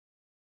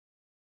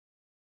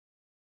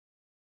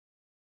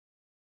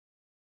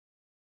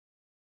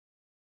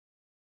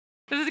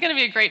This is going to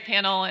be a great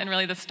panel and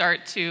really the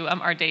start to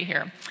our day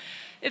here.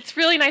 It's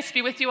really nice to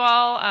be with you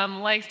all.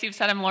 Like Steve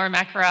said, I'm Laura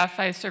Makaroff.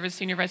 I serve as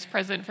Senior Vice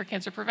President for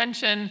Cancer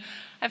Prevention.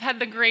 I've had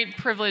the great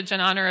privilege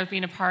and honor of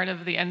being a part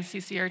of the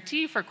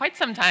NCCRT for quite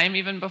some time,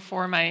 even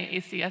before my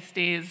ACS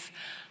days.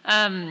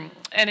 And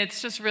it's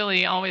just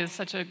really always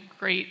such a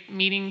great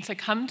meeting to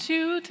come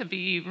to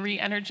be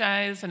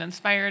re-energized and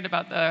inspired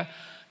about the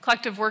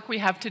collective work we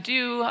have to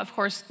do. Of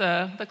course,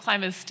 the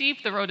climb is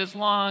steep, the road is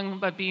long,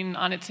 but being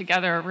on it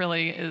together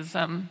really is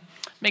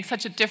makes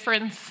such a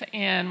difference,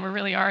 and we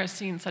really are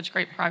seeing such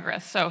great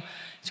progress. So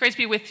it's great to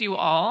be with you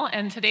all,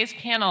 and today's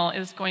panel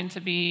is going to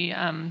be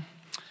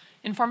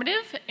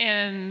informative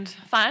and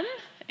fun,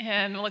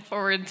 and we'll look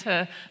forward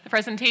to the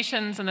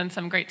presentations and then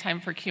some great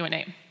time for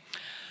Q&A.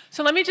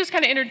 So let me just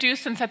kind of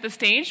introduce and set the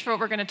stage for what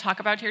we're going to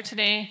talk about here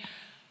today.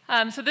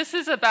 So this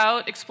is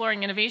about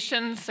exploring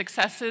innovations,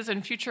 successes,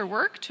 and future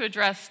work to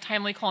address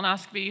timely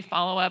colonoscopy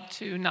follow-up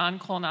to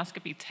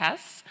non-colonoscopy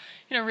tests.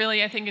 You know,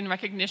 really, I think in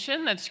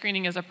recognition that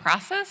screening is a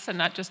process and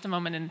not just a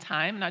moment in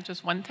time, not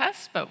just one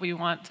test, but we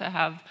want to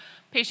have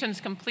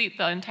patients complete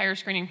the entire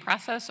screening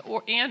process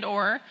or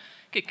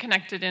get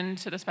connected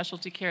into the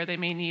specialty care they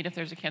may need if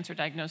there's a cancer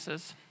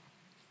diagnosis.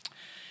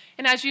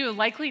 And as you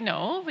likely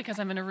know, because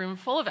I'm in a room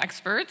full of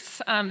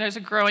experts, there's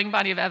a growing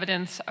body of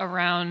evidence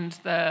around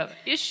the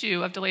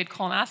issue of delayed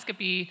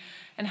colonoscopy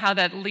and how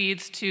that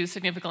leads to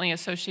significantly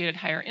associated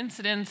higher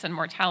incidence and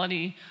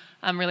mortality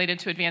related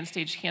to advanced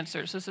stage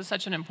cancer. So this is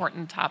such an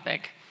important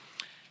topic.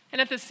 And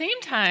at the same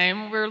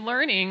time, we're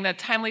learning that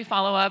timely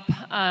follow-up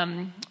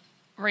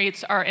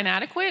rates are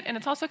inadequate, and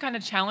it's also kind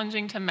of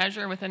challenging to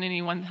measure within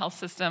any one health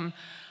system.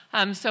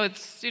 So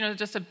it's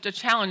just a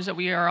challenge that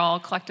we are all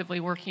collectively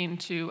working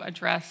to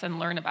address and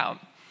learn about.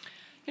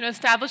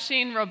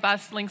 Establishing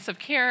robust links of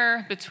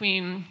care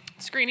between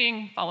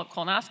screening, follow-up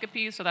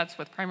colonoscopy, so that's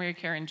with primary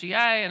care and GI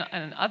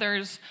and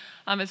others,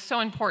 is so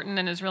important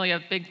and is really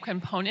a big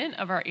component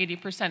of our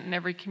 80% in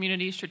every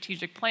community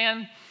strategic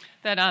plan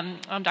that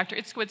Dr.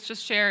 Itzkowitz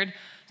just shared.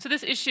 So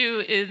this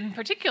issue in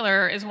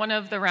particular is one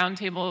of the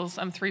Roundtable's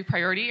 3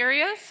 priority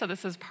areas. So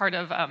this is part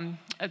of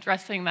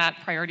addressing that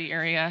priority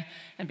area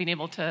and being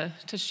able to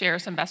share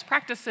some best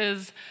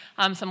practices,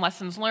 some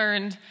lessons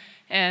learned,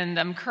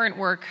 and current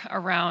work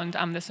around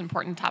this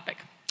important topic.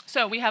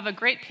 So we have a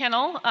great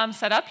panel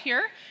set up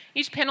here.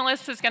 Each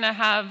panelist is going to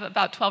have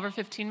about 12 or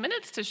 15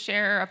 minutes to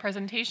share a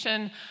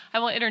presentation. I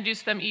will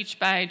introduce them each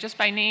just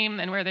by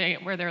name and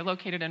where they're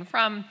located and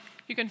from.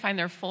 You can find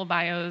their full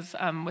bios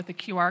with the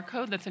QR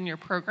code that's in your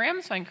program,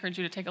 so I encourage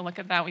you to take a look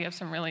at that. We have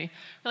some really,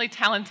 really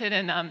talented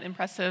and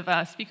impressive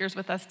speakers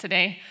with us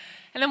today.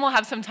 And then we'll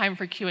have some time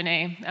for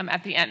Q&A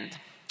at the end.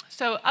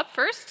 So up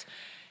first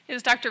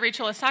is Dr.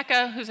 Rachel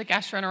Osaka, who's a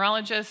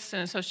gastroenterologist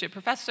and associate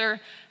professor,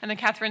 and the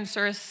Catherine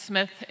Suris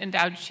Smith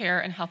Endowed Chair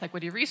in Health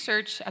Equity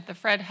Research at the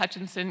Fred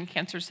Hutchinson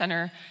Cancer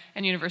Center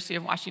and University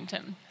of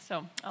Washington.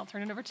 So I'll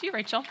turn it over to you,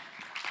 Rachel.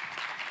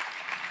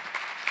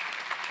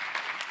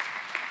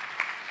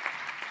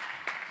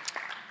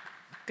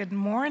 Good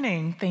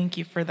morning. Thank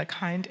you for the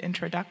kind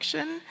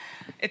introduction.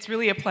 It's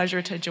really a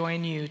pleasure to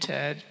join you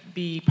to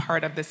be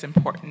part of this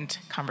important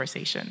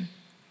conversation.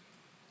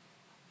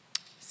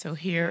 So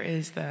here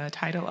is the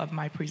title of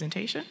my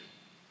presentation.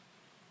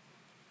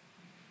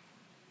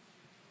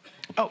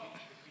 Oh,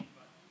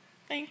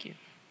 thank you.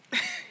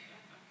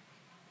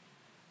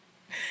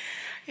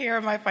 Here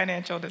are my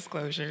financial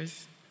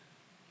disclosures.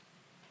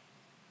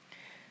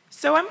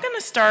 So I'm going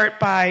to start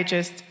by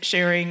just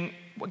sharing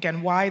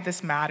again, why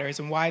this matters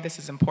and why this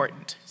is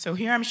important. So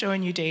here I'm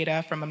showing you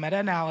data from a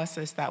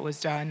meta-analysis that was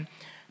done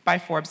by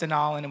Forbes et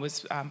al., and it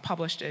was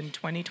published in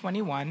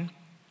 2021.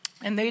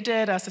 And they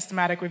did a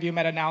systematic review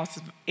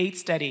meta-analysis of 8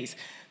 studies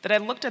that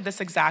had looked at this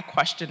exact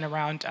question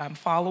around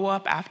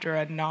follow-up after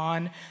a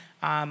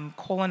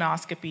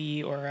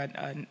non-colonoscopy or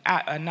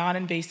a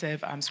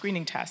non-invasive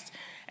screening test,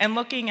 and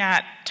looking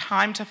at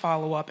time to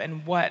follow-up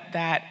and what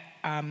that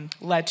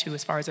led to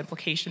as far as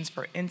implications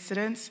for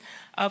incidence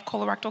of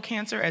colorectal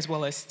cancer as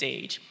well as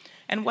stage.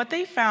 And what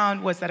they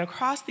found was that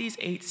across these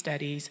 8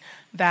 studies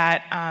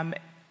that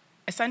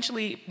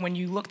essentially when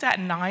you looked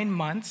at 9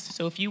 months,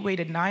 so if you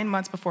waited 9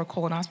 months before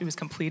colonoscopy was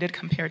completed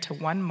compared to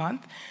 1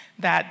 month,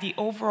 that the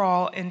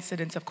overall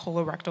incidence of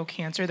colorectal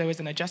cancer, there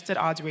was an adjusted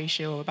odds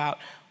ratio of about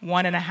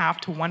 1.5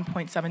 to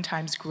 1.7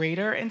 times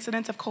greater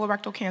incidence of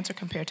colorectal cancer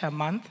compared to a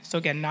month, so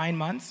again 9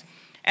 months.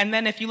 And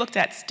then if you looked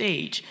at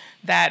stage,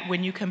 that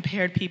when you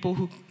compared people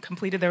who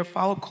completed their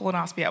follow-up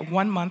colonoscopy at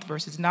 1 month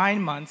versus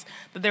 9 months,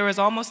 that there was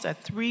almost a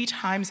 3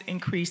 times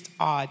increased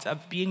odds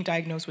of being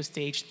diagnosed with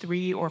stage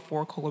 3 or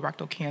 4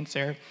 colorectal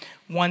cancer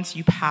once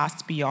you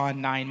passed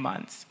beyond 9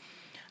 months.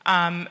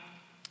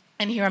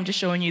 And here I'm just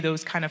showing you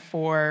those kind of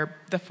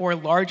the four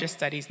largest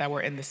studies that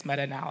were in this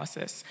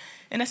meta-analysis.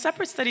 In a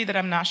separate study that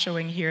I'm not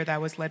showing here that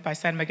was led by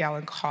San Miguel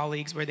and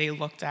colleagues where they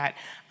looked at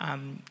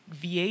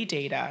VA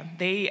data,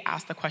 they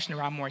asked the question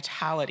around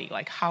mortality,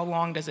 like how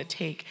long does it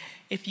take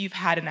if you've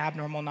had an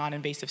abnormal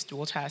non-invasive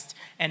stool test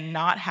and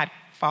not had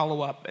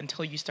follow-up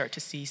until you start to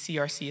see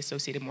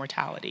CRC-associated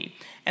mortality.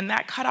 And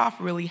that cutoff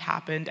really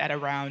happened at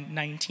around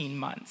 19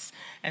 months.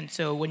 And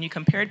so when you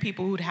compared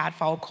people who'd had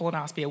follow-up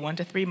colonoscopy at 1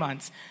 to 3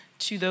 months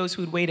to those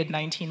who'd waited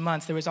 19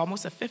 months, there was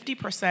almost a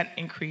 50%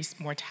 increased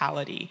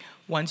mortality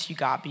once you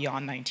got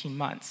beyond 19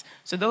 months.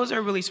 So those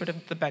are really sort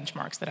of the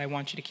benchmarks that I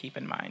want you to keep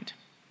in mind.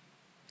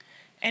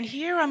 And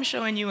here I'm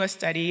showing you a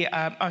study,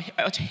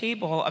 a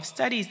table of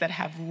studies that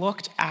have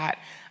looked at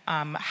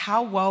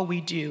how well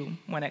we do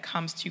when it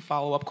comes to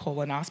follow-up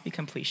colonoscopy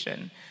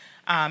completion.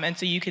 And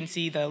so you can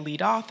see the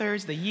lead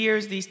authors, the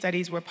years these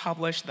studies were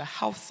published, the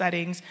health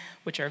settings,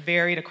 which are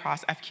varied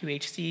across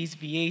FQHCs,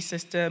 VA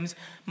systems,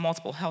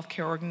 multiple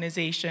healthcare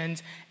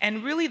organizations.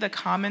 And really the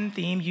common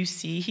theme you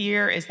see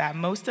here is that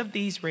most of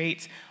these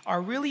rates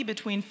are really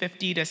between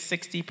 50 to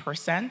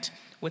 60%,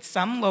 with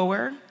some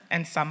lower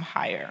and some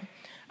higher.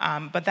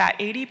 But that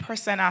 80%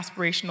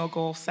 aspirational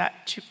goal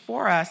set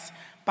for us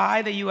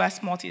by the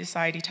U.S.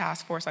 Multi-Society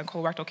Task Force on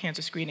Colorectal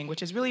Cancer Screening,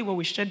 which is really what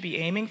we should be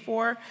aiming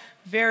for,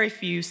 very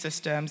few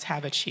systems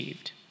have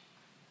achieved.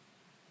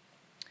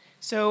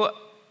 So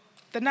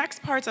the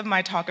next parts of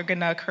my talk are going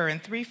to occur in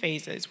 3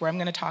 phases, where I'm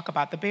going to talk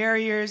about the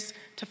barriers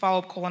to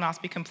follow-up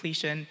colonoscopy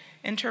completion,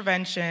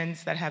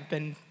 interventions that have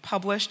been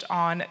published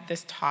on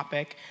this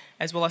topic,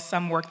 as well as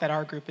some work that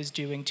our group is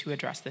doing to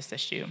address this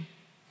issue.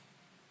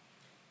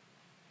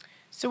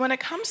 So when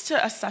it comes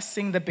to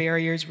assessing the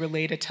barriers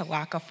related to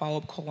lack of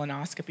follow-up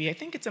colonoscopy, I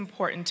think it's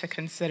important to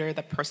consider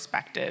the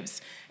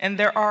perspectives. And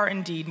there are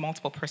indeed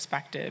multiple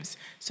perspectives.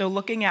 So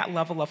looking at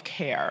level of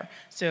care.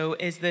 So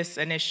is this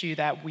an issue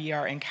that we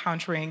are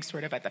encountering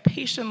sort of at the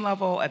patient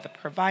level, at the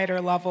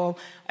provider level,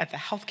 at the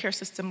healthcare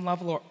system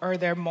level, or are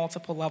there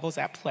multiple levels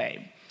at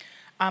play?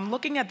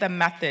 Looking at the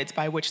methods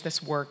by which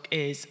this work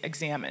is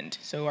examined.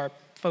 So are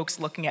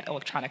folks looking at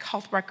electronic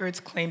health records,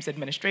 claims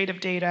administrative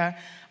data?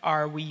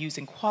 Are we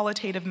using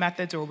qualitative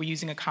methods, or are we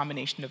using a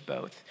combination of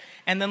both?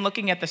 And then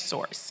looking at the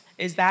source.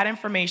 Is that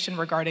information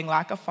regarding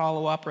lack of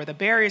follow-up or the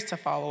barriers to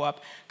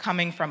follow-up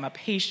coming from a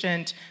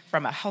patient,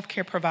 from a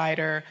healthcare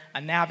provider,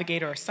 a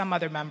navigator, or some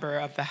other member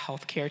of the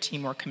healthcare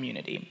team or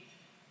community?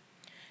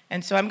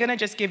 And so I'm going to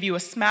just give you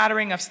a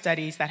smattering of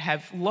studies that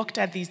have looked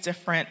at these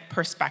different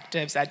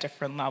perspectives at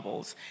different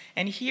levels.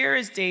 And here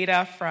is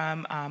data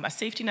from a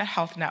safety net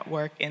health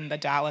network in the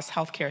Dallas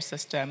healthcare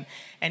system.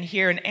 And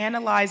here in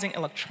analyzing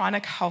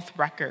electronic health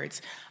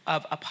records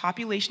of a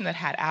population that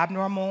had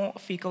abnormal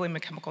fecal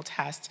immunochemical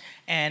tests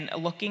and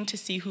looking to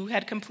see who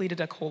had completed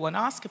a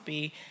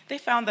colonoscopy, they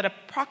found that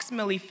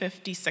approximately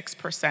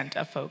 56%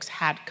 of folks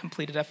had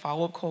completed a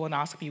follow-up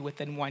colonoscopy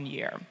within 1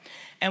 year.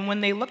 And when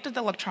they looked at the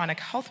electronic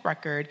health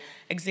record,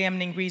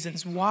 examining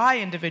reasons why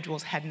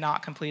individuals had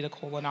not completed a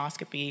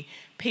colonoscopy,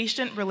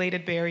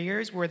 patient-related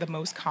barriers were the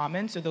most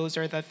common, so those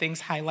are the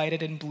things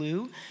highlighted in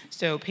blue.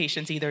 So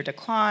patients either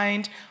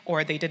declined,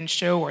 or they didn't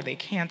show, or they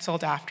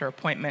canceled after a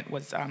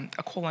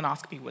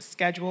colonoscopy was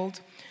scheduled.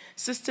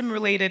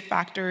 System-related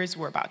factors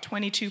were about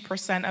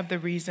 22% of the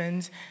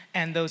reasons,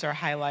 and those are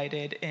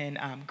highlighted in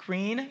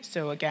green.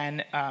 So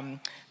again,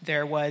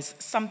 there was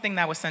something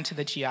that was sent to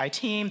the GI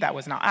team that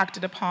was not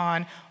acted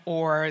upon,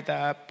 or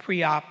the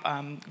pre-op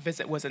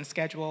visit wasn't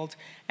scheduled.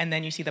 And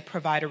then you see the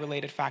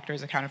provider-related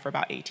factors accounted for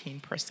about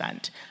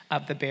 18%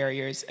 of the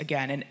barriers,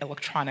 again, in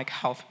electronic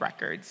health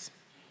records.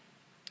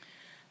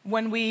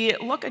 When we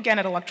look again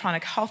at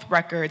electronic health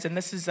records, and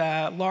this is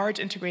a large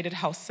integrated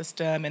health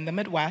system in the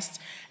Midwest,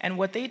 and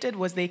what they did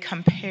was they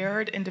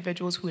compared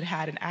individuals who had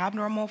had an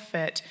abnormal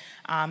FIT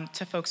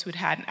to folks who had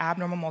had an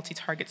abnormal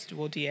multi-target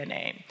stool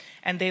DNA.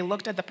 And they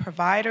looked at the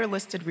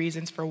provider-listed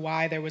reasons for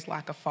why there was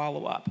lack of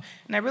follow-up.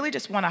 And I really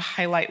just want to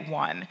highlight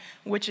one,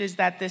 which is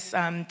that this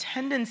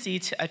tendency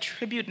to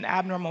attribute an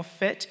abnormal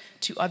FIT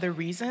to other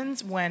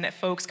reasons when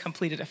folks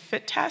completed a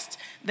FIT test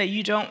that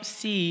you don't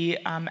see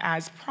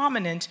as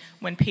prominent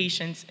when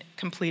patients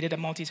completed a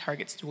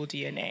multi-target stool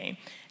DNA.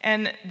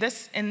 And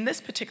in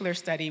this particular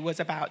study was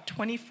about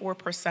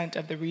 24%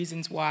 of the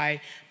reasons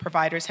why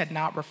providers had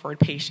not referred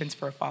patients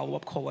for a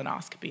follow-up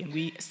colonoscopy. And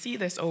we see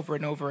this over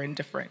and over in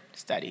different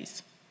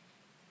studies.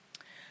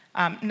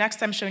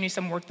 Next, I'm showing you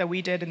some work that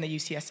we did in the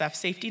UCSF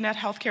safety net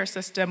healthcare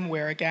system,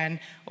 where again,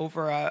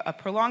 over a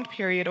prolonged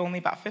period, only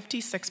about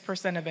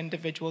 56% of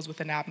individuals with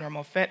an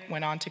abnormal FIT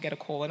went on to get a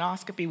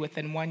colonoscopy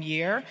within 1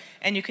 year.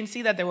 And you can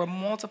see that there were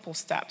multiple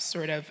steps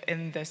sort of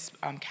in this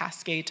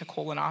cascade to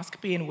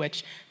colonoscopy in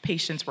which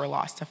patients were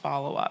lost to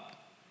follow-up.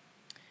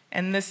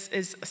 And this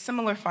is a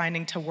similar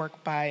finding to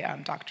work by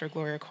Dr.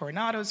 Gloria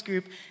Coronado's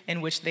group, in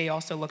which they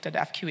also looked at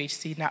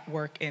FQHC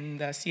network in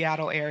the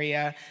Seattle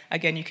area.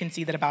 Again, you can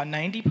see that about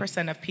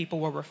 90% of people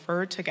were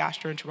referred to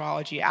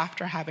gastroenterology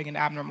after having an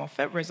abnormal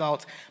FIT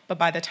result, but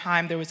by the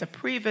time there was a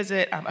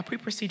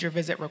pre-procedure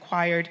visit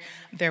required,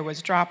 there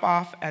was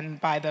drop-off,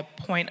 and by the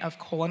point of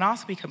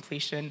colonoscopy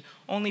completion,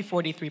 only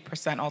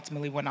 43%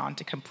 ultimately went on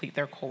to complete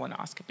their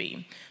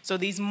colonoscopy. So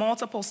these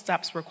multiple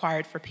steps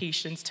required for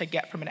patients to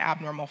get from an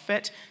abnormal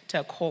FIT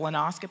to a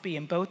colonoscopy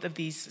in both of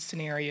these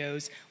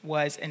scenarios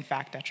was in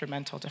fact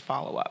detrimental to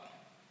follow-up.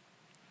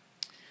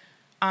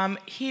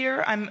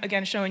 Here, I'm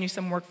again showing you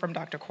some work from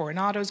Dr.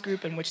 Coronado's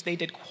group in which they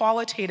did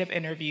qualitative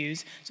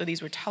interviews. So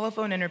these were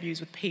telephone interviews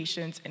with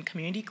patients in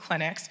community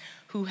clinics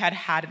who had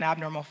had an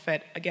abnormal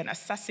FIT, again,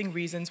 assessing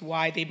reasons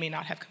why they may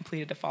not have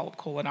completed a follow-up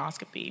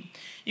colonoscopy.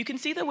 You can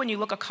see that when you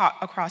look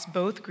across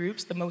both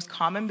groups, the most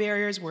common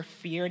barriers were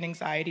fear and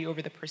anxiety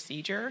over the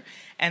procedure,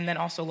 and then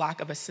also lack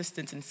of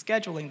assistance in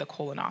scheduling the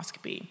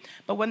colonoscopy.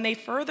 But when they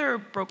further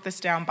broke this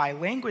down by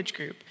language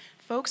group,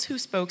 folks who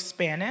spoke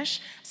Spanish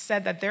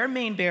said that their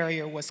main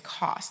barrier was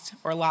cost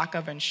or lack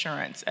of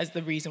insurance as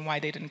the reason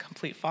why they didn't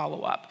complete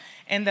follow-up,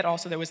 and that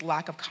also there was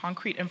lack of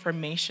concrete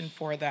information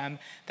for them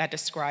that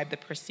described the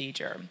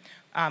procedure.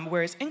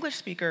 Whereas English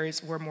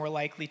speakers were more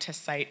likely to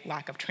cite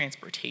lack of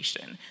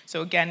transportation.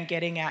 So again,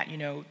 getting at,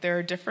 there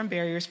are different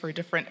barriers for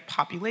different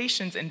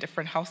populations in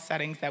different health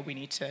settings that we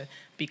need to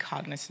be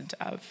cognizant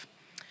of.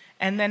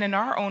 And then in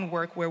our own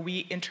work, where we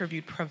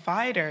interviewed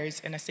providers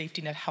in a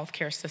safety net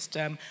healthcare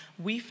system,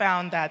 we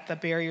found that the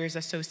barriers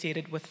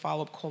associated with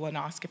follow-up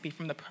colonoscopy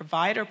from the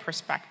provider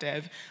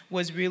perspective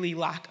was really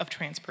lack of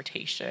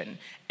transportation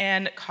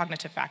and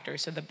cognitive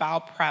factors, so the bowel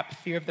prep,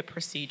 fear of the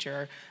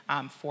procedure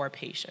for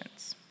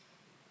patients.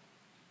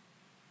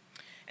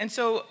 And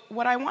so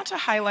what I want to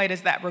highlight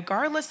is that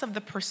regardless of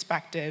the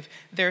perspective,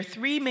 there are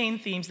three main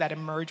themes that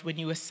emerge when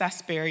you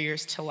assess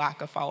barriers to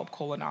lack of follow-up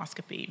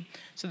colonoscopy.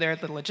 So there are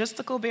the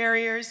logistical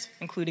barriers,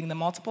 including the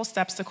multiple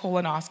steps to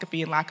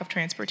colonoscopy and lack of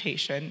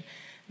transportation.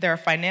 There are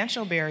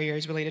financial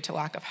barriers related to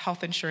lack of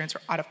health insurance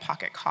or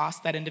out-of-pocket costs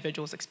that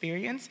individuals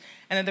experience.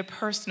 And then the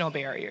personal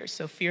barriers,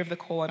 so fear of the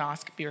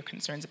colonoscopy or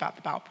concerns about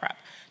the bowel prep.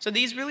 So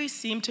these really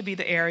seem to be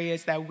the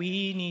areas that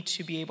we need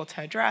to be able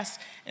to address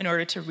in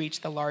order to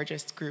reach the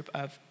largest group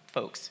of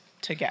folks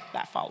to get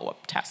that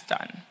follow-up test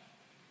done.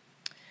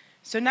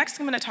 So next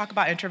I'm going to talk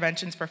about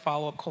interventions for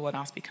follow-up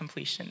colonoscopy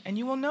completion. And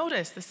you will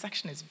notice this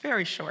section is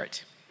very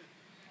short.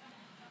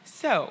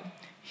 So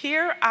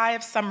here I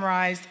have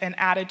summarized and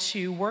added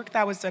to work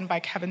that was done by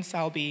Kevin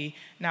Selby,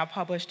 now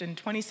published in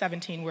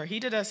 2017, where he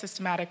did a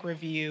systematic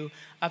review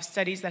of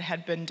studies that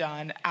had been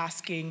done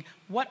asking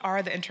what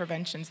are the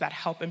interventions that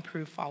help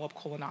improve follow-up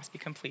colonoscopy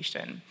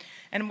completion.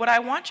 And what I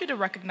want you to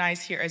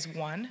recognize here is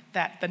one,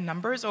 that the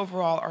numbers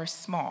overall are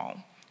small,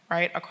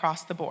 right,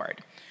 across the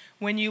board.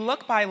 When you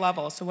look by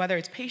level, so whether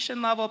it's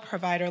patient level,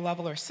 provider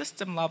level, or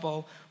system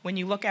level, when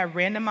you look at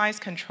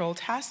randomized control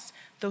tests,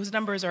 those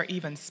numbers are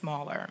even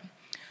smaller.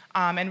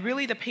 And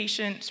really the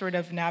patient sort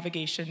of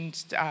navigation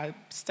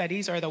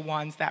studies are the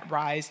ones that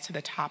rise to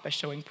the top as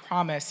showing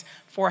promise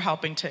for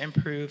helping to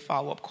improve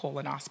follow-up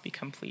colonoscopy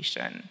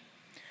completion.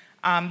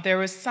 There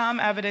was some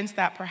evidence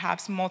that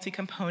perhaps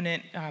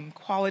multi-component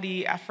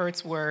quality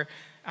efforts were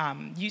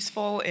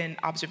useful in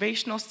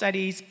observational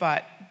studies,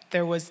 but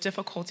there was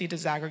difficulty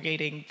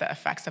disaggregating the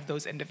effects of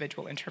those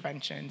individual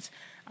interventions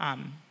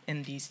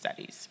in these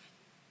studies.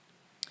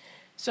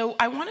 So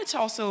I wanted to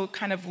also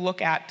kind of look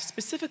at,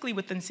 specifically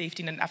within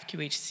safety net and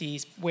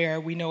FQHCs,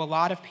 where we know a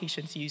lot of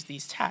patients use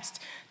these tests,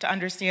 to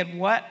understand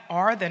what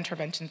are the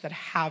interventions that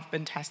have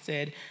been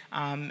tested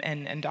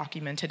and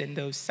documented in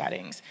those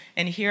settings.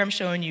 And here I'm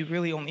showing you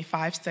really only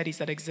 5 studies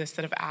that exist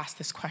that have asked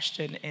this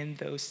question in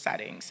those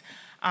settings.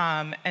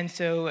 And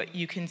so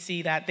you can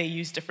see that they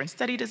use different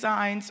study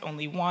designs,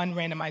 only 1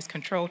 randomized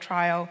control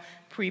trial,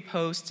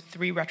 pre-post,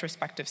 3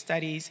 retrospective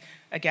studies,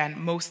 again,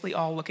 mostly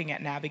all looking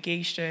at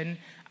navigation.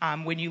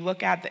 When you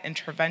look at the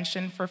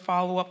intervention for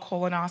follow-up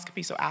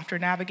colonoscopy, so after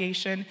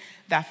navigation,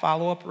 that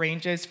follow-up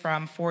ranges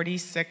from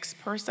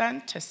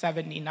 46% to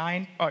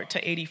 79% or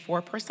to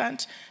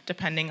 84%,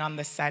 depending on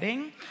the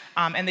setting.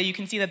 And then you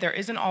can see that there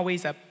isn't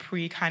always a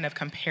kind of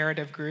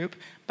comparative group,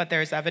 but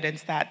there's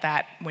evidence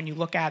that when you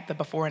look at the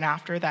before and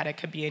after, that it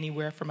could be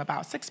anywhere from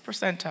about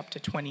 6% up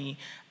to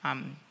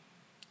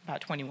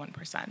about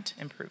 21%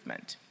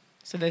 improvement.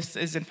 So this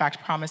is in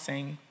fact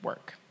promising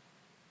work.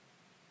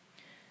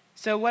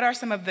 So what are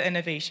some of the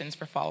innovations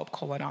for follow-up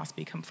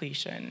colonoscopy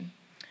completion?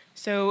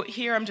 So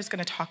here I'm just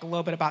going to talk a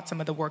little bit about some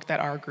of the work that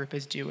our group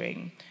is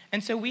doing.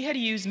 And so we had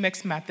used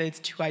mixed methods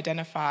to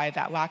identify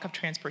that lack of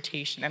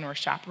transportation and or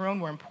chaperone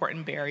were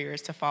important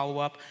barriers to follow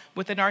up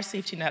within our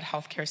safety net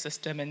healthcare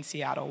system in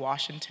Seattle,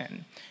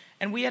 Washington.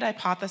 And we had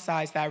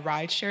hypothesized that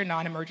rideshare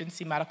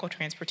non-emergency medical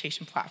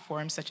transportation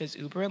platforms such as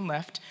Uber and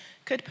Lyft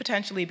could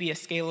potentially be a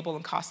scalable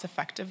and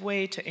cost-effective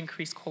way to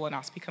increase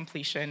colonoscopy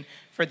completion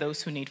for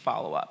those who need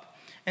follow-up.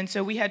 And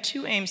so we had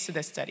two aims to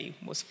this study.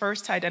 Was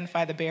first to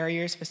identify the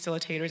barriers,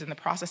 facilitators, and the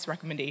process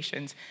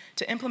recommendations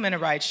to implement a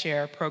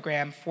rideshare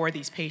program for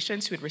these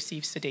patients who had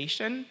received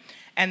sedation.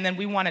 And then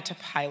we wanted to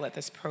pilot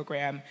this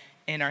program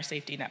in our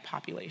safety net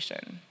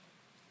population.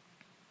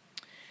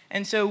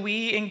 And so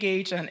we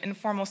engaged an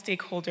informal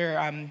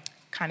stakeholder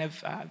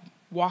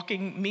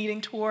walking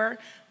meeting tour,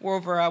 where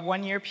over a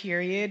 1-year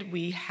period,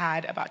 we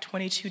had about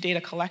 22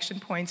 data collection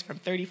points from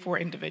 34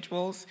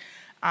 individuals.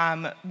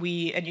 And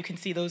you can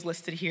see those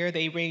listed here.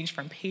 They range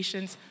from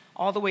patients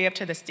all the way up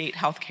to the state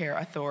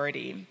healthcare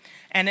authority.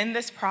 And in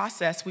this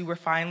process, we were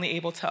finally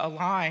able to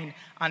align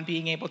on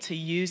being able to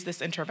use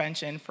this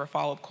intervention for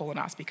follow-up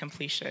colonoscopy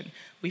completion.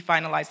 We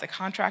finalized the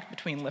contract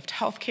between Lyft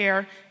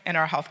Healthcare and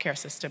our healthcare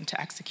system to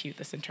execute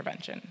this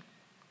intervention.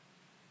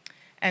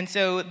 And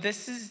so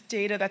this is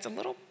data that's a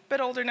little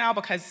bit older now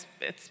because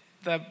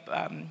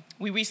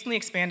we recently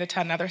expanded to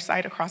another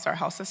site across our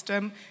health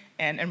system,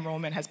 and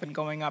enrollment has been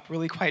going up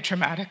really quite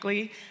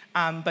dramatically.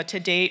 But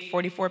to date,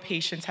 44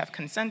 patients have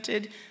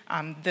consented.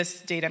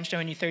 This data I'm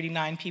showing you,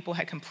 39 people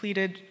had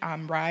completed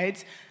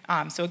rides.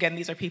 So again,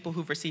 these are people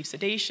who've received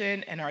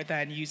sedation and are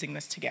then using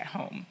this to get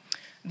home.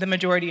 The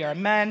majority are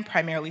men,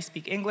 primarily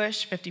speak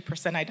English,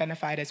 50%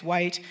 identified as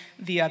white.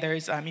 The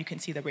others, you can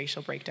see the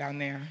racial breakdown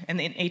there, and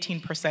then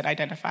 18%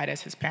 identified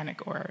as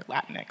Hispanic or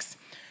Latinx.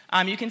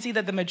 You can see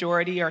that the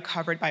majority are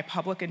covered by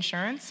public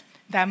insurance,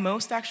 that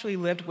most actually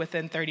lived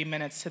within 30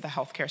 minutes to the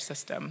healthcare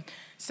system,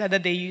 said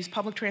that they used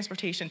public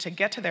transportation to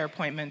get to their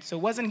appointment, so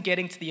it wasn't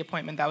getting to the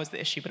appointment that was the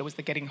issue, but it was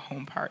the getting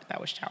home part that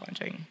was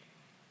challenging.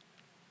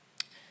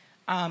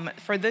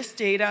 For this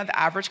data, the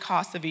average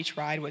cost of each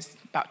ride was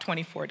about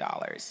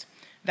 $24.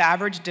 The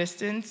average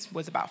distance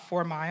was about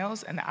 4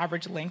 miles, and the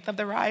average length of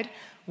the ride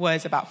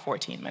was about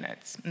 14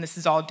 minutes. And this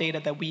is all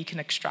data that we can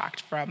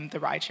extract from the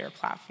rideshare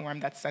platform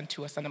that's sent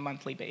to us on a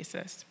monthly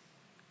basis.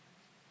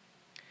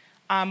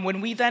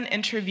 When we then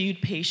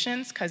interviewed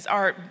patients, because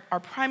our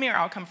primary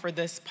outcome for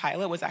this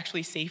pilot was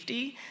actually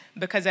safety,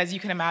 because as you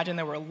can imagine,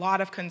 there were a lot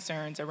of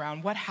concerns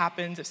around what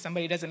happens if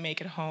somebody doesn't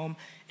make it home,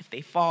 if they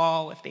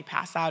fall, if they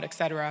pass out, et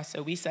cetera.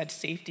 So we said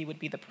safety would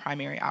be the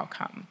primary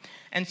outcome.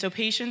 And so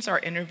patients are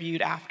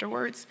interviewed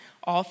afterwards,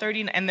 all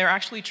 30, and they're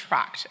actually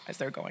tracked as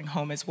they're going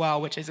home as well,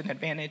 which is an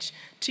advantage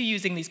to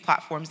using these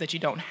platforms that you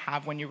don't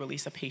have when you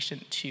release a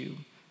patient to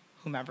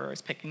whomever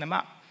is picking them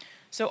up.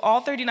 So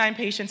all 39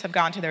 patients have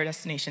gone to their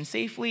destination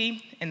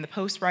safely. In the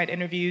post-ride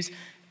interviews,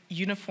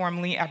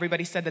 uniformly,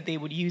 everybody said that they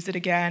would use it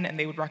again and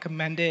they would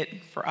recommend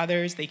it for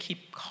others. They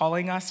keep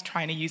calling us,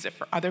 trying to use it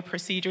for other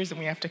procedures, and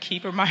we have to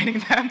keep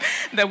reminding them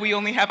that we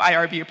only have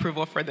IRB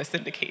approval for this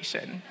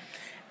indication.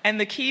 And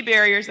the key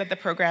barriers that the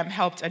program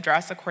helped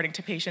address, according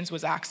to patients,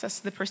 was access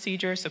to the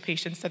procedure. So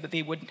patients said that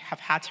they wouldn't have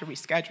had to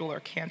reschedule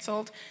or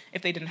canceled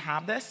if they didn't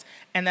have this,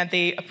 and that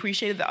they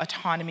appreciated the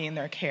autonomy in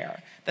their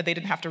care, that they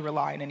didn't have to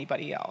rely on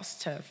anybody else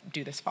to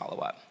do this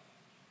follow-up.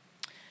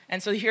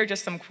 And so here are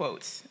just some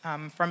quotes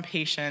from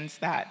patients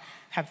that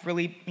have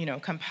really,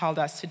 compelled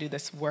us to do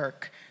this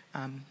work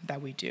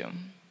that we do.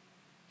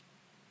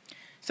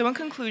 So in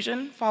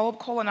conclusion, follow-up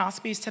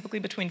colonoscopy is typically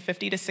between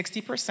 50 to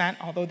 60%,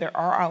 although there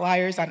are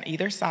outliers on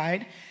either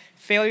side.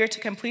 Failure to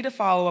complete a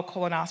follow-up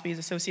colonoscopy is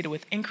associated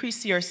with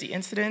increased CRC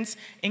incidence,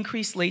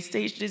 increased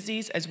late-stage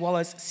disease, as well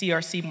as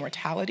CRC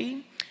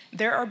mortality.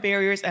 There are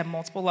barriers at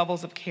multiple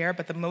levels of care,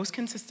 but the most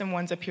consistent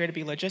ones appear to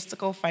be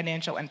logistical,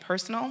 financial, and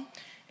personal.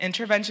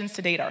 Interventions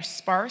to date are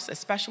sparse,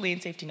 especially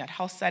in safety net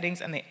health settings,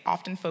 and they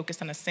often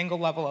focus on a single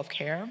level of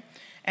care.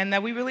 And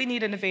that we really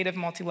need innovative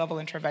multi-level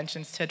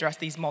interventions to address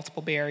these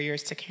multiple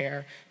barriers to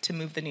care to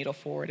move the needle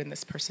forward in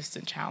this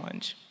persistent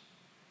challenge.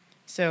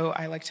 So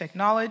I'd like to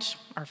acknowledge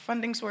our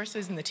funding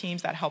sources and the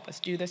teams that help us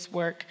do this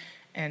work,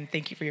 and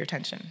thank you for your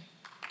attention.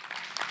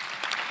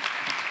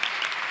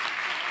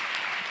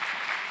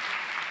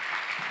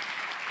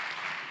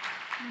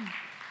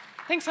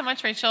 Thanks so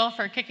much, Rachel,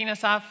 for kicking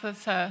us off.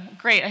 That's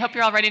great. I hope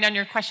you're all writing down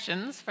your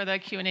questions for the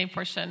Q&A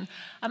portion.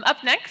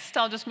 Up next,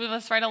 I'll just move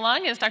us right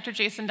along, is Dr.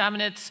 Jason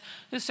Dominitz,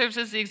 who serves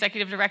as the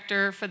Executive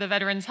Director for the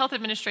Veterans Health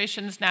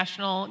Administration's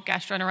National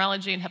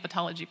Gastroenterology and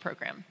Hepatology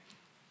Program.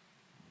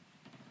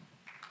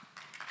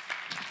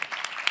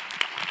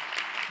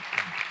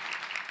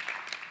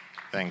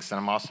 Thanks, and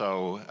I'm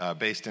also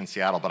based in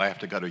Seattle, but I have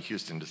to go to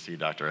Houston to see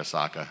Dr.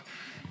 Asaka.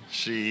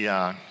 She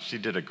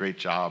did a great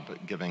job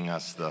giving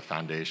us the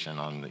foundation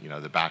on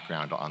the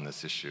background on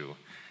this issue.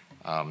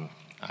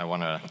 I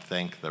want to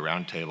thank the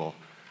Roundtable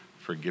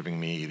for giving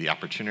me the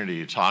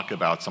opportunity to talk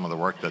about some of the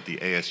work that the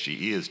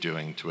ASGE is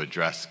doing to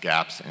address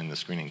gaps in the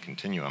screening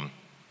continuum.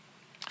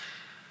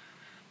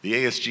 The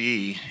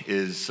ASGE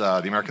is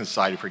the American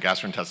Society for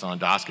Gastrointestinal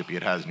Endoscopy.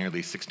 It has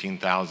nearly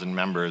 16,000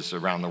 members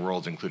around the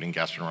world, including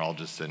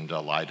gastroenterologists and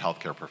allied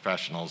healthcare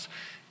professionals.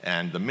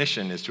 And the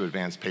mission is to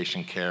advance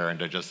patient care and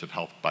digestive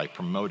health by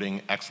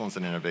promoting excellence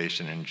and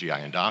innovation in GI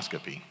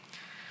endoscopy.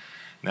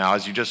 Now,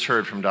 as you just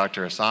heard from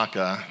Dr.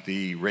 Asaka,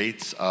 the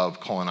rates of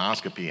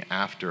colonoscopy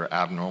after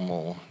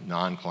abnormal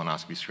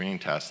non-colonoscopy screening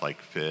tests like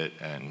FIT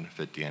and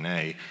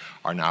FIT-DNA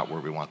are not where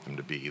we want them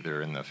to be.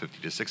 They're in the 50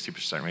 to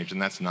 60% range,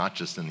 and that's not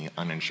just in the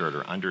uninsured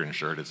or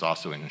underinsured, it's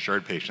also in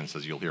insured patients,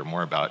 as you'll hear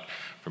more about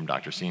from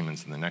Dr.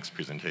 Siemens in the next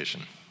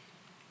presentation.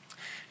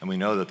 And we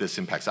know that this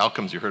impacts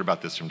outcomes. You heard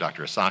about this from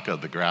Dr.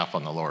 Asaka. The graph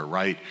on the lower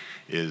right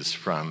is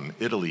from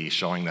Italy,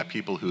 showing that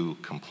people who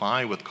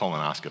comply with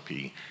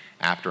colonoscopy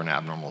after an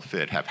abnormal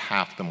FIT have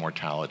half the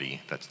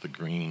mortality, that's the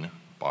green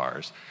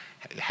bars,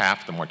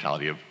 half the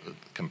mortality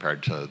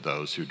compared to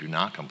those who do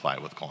not comply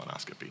with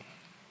colonoscopy.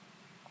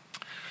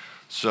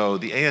 So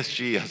the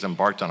ASG has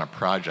embarked on a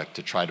project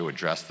to try to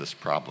address this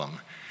problem.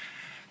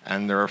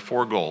 And there are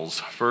 4 goals.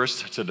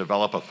 First, to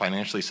develop a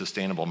financially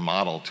sustainable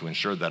model to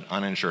ensure that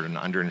uninsured and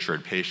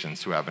underinsured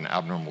patients who have an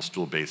abnormal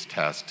stool-based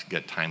test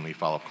get timely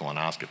follow-up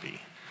colonoscopy.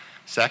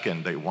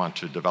 Second, they want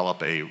to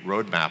develop a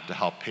roadmap to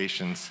help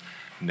patients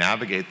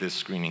navigate this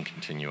screening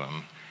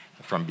continuum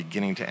from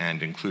beginning to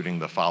end, including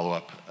the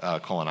follow-up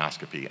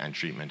colonoscopy and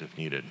treatment if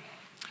needed.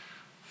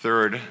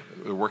 Third,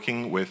 we're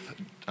working with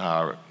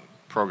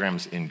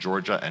programs in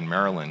Georgia and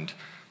Maryland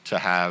to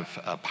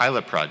have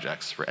pilot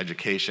projects for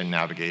education,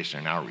 navigation,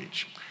 and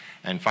outreach.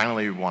 And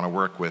finally, we want to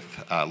work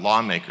with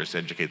lawmakers to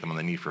educate them on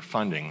the need for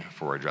funding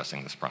for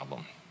addressing this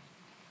problem.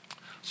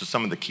 So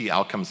some of the key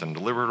outcomes and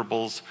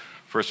deliverables: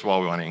 first of all,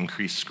 we want to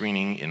increase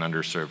screening in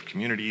underserved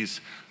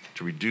communities,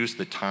 to reduce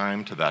the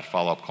time to that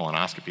follow-up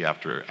colonoscopy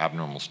after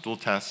abnormal stool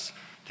tests,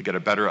 to get a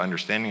better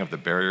understanding of the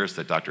barriers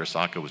that Dr.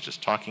 Asaka was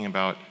just talking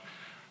about,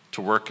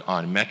 to work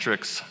on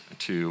metrics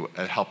to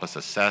help us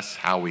assess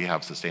how we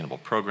have sustainable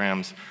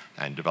programs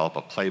and develop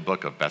a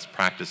playbook of best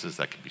practices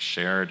that can be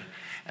shared,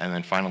 and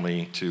then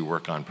finally to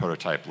work on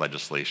prototype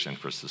legislation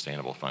for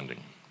sustainable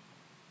funding.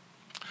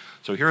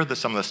 So here are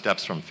some of the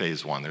steps from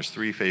phase 1. There's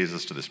 3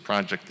 phases to this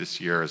project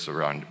this year. It's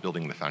around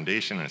building the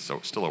foundation, and it's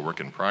still a work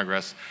in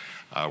progress.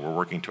 We're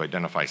working to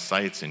identify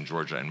sites in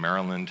Georgia and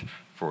Maryland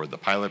for the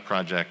pilot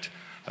project.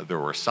 There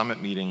were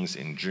summit meetings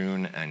in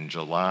June and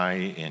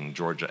July in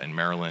Georgia and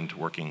Maryland,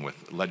 working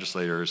with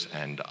legislators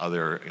and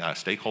other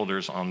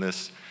stakeholders on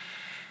this.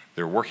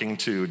 They're working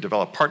to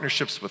develop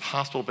partnerships with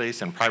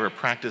hospital-based and private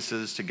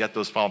practices to get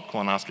those follow-up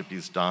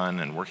colonoscopies done,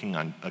 and working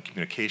on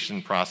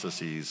communication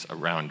processes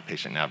around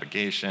patient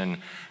navigation,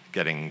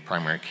 getting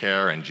primary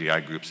care and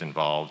GI groups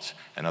involved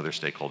and other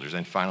stakeholders,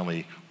 and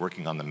finally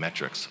working on the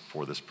metrics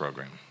for this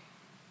program.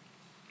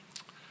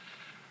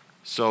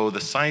 So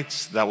the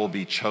sites that will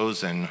be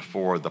chosen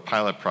for the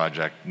pilot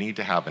project need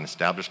to have an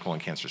established colon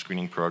cancer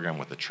screening program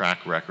with a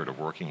track record of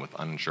working with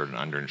uninsured and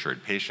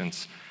underinsured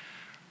patients.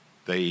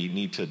 They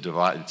need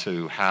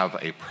to have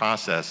a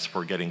process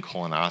for getting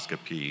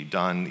colonoscopy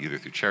done either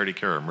through charity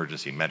care or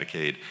emergency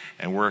Medicaid,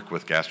 and work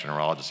with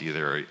gastroenterologists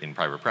either in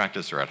private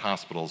practice or at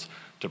hospitals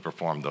to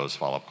perform those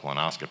follow-up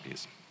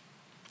colonoscopies.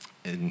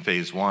 In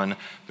phase 1,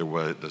 there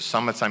were the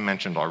summits I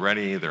mentioned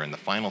already. They're in the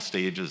final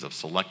stages of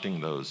selecting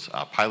those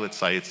pilot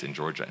sites in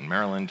Georgia and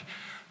Maryland.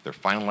 They're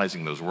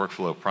finalizing those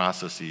workflow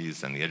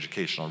processes and the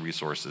educational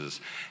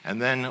resources.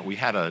 And then we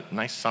had a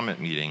nice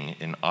summit meeting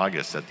in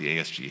August at the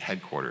ASG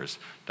headquarters.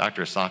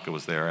 Dr. Asaka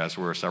was there, as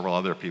were several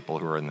other people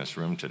who are in this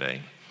room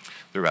today.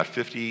 There were about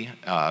 50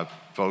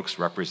 folks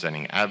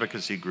representing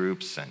advocacy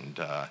groups and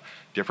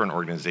different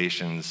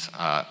organizations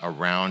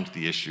around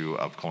the issue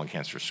of colon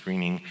cancer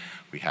screening.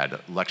 We had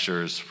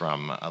lectures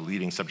from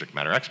leading subject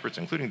matter experts,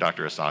 including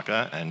Dr.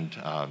 Asaka and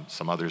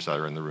some others that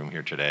are in the room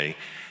here today,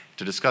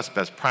 to discuss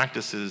best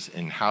practices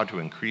in how to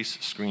increase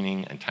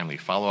screening and timely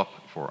follow-up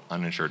for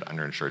uninsured,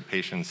 underinsured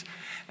patients.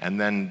 And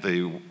then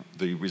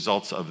the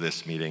results of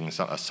this meeting,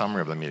 a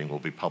summary of the meeting, will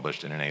be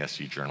published in an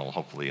ASG journal,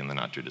 hopefully in the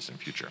not-too-distant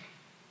future.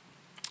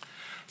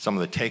 Some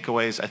of the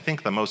takeaways, I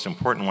think the most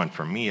important one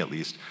for me at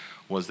least,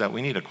 was that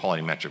we need a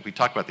quality metric. We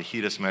talked about the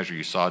HEDIS measure.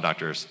 You saw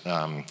Dr.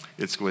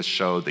 Itzkowitz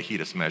showed the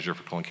HEDIS measure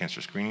for colon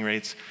cancer screening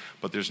rates,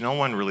 but there's no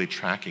one really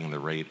tracking the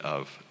rate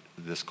of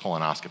this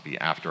colonoscopy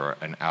after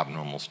an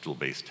abnormal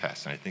stool-based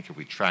test. And I think if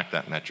we track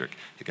that metric,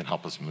 it can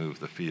help us move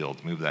the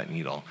field, move that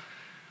needle.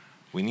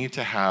 We need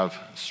to have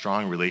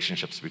strong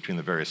relationships between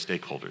the various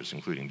stakeholders,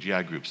 including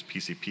GI groups,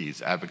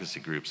 PCPs, advocacy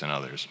groups, and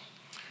others.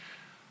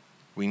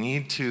 We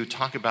need to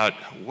talk about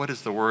what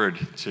is the word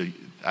to,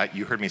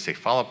 you heard me say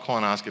follow-up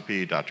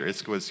colonoscopy. Dr.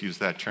 Itzkowitz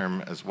used that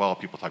term as well.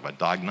 People talk about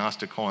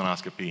diagnostic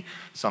colonoscopy.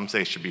 Some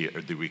say it should be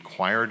the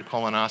required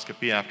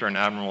colonoscopy after an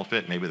abnormal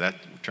FIT. Maybe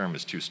that term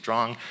is too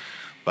strong.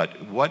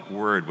 But what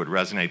word would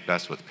resonate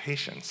best with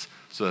patients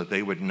so that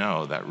they would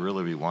know that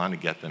really we want to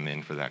get them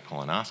in for that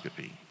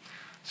colonoscopy?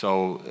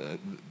 So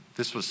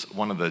this was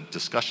one of the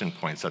discussion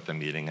points at the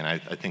meeting, and I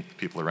think the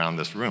people around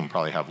this room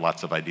probably have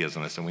lots of ideas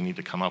on this, and we need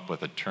to come up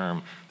with a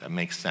term that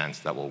makes sense,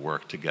 that will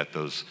work to get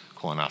those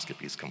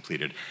colonoscopies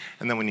completed.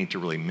 And then we need to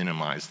really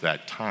minimize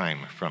that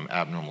time from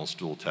abnormal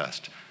stool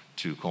test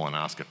to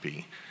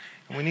colonoscopy.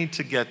 And we need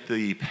to get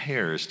the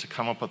payers to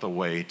come up with a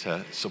way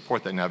to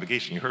support that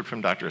navigation. You heard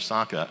from Dr.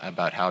 Asaka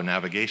about how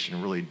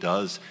navigation really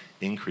does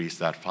increase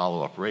that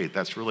follow-up rate.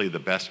 That's really the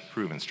best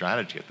proven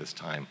strategy at this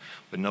time,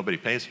 but nobody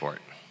pays for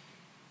it.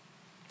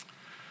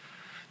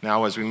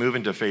 Now, as we move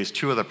into phase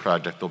 2 of the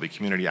project, there'll be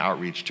community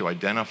outreach to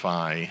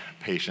identify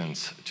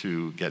patients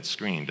to get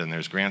screened, and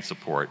there's grant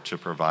support to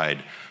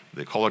provide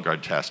the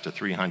Cologuard test to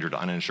 300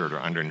 uninsured or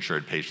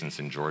underinsured patients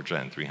in Georgia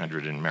and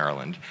 300 in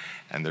Maryland,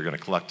 and they're going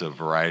to collect a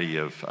variety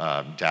of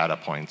data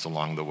points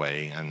along the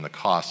way, and the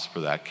costs for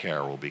that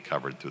care will be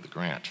covered through the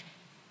grant.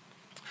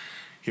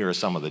 Here are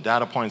some of the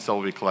data points that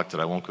will be collected.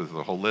 I won't go through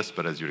the whole list,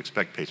 but as you'd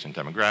expect, patient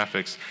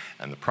demographics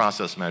and the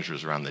process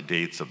measures around the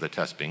dates of the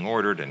test being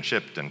ordered and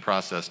shipped and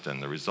processed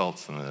and the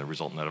results and the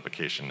result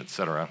notification, et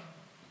cetera.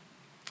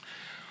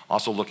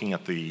 Also looking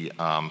at the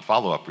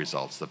follow-up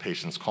results, the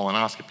patient's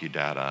colonoscopy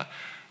data,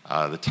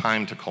 the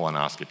time to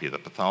colonoscopy, the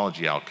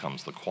pathology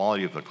outcomes, the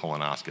quality of the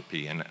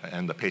colonoscopy,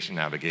 and the patient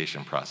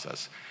navigation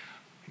process.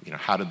 You know,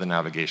 how did the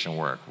navigation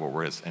work? What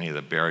were any of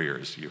the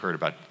barriers? You heard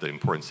about the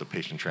importance of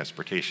patient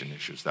transportation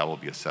issues. That will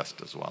be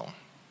assessed as well.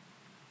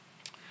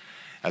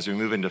 As we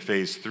move into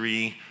phase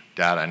 3,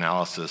 data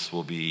analysis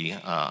will be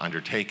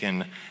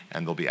undertaken,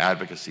 and there'll be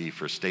advocacy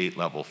for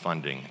state-level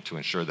funding to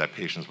ensure that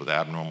patients with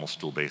abnormal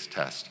stool-based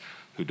tests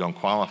who don't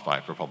qualify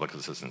for public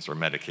assistance or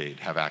Medicaid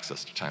have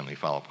access to timely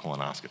follow-up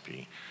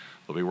colonoscopy.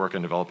 There'll be work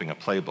on developing a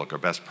playbook or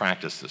best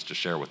practices to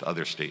share with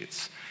other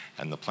states.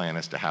 And the plan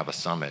is to have a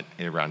summit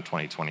around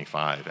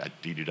 2025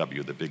 at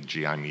DDW, the big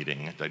GI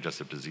meeting,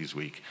 Digestive Disease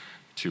Week,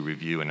 to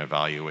review and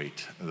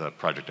evaluate the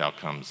project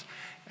outcomes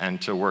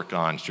and to work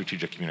on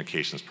strategic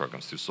communications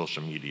programs through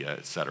social media,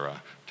 et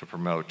cetera, to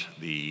promote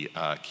the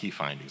key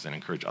findings and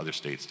encourage other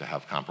states to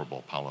have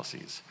comparable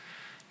policies.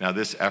 Now,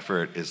 this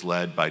effort is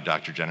led by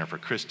Dr. Jennifer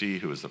Christie,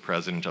 who is the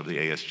president of the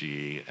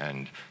ASGE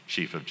and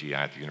chief of GI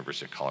at the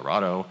University of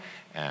Colorado,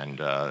 and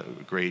a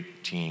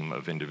great team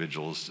of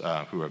individuals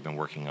who have been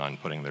working on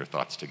putting their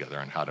thoughts together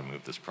on how to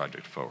move this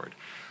project forward.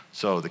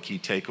 So the key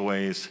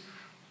takeaways,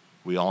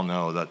 we all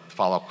know that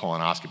follow-up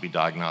colonoscopy,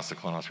 diagnostic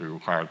colonoscopy,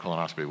 required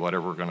colonoscopy,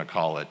 whatever we're going to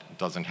call it,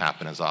 doesn't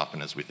happen as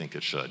often as we think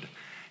it should.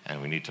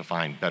 And we need to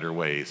find better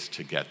ways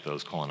to get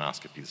those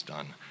colonoscopies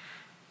done.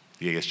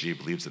 The ASG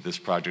believes that this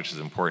project is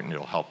important.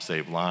 It'll help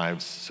save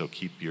lives, so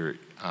keep your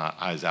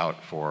eyes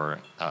out for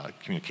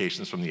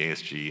communications from the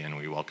ASG, and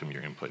we welcome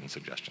your input and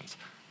suggestions.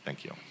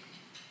 Thank you.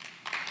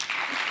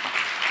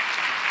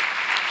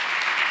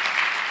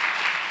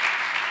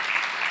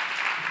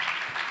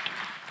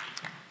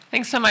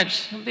 Thanks so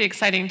much. It'll be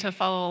exciting to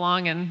follow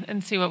along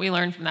and see what we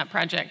learn from that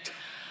project.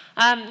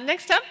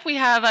 Next up, we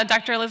have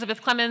Dr.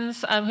 Elizabeth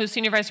Clemens, who's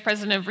Senior Vice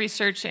President of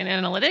Research and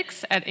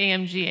Analytics at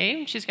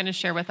AMGA. She's going to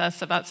share with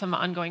us about some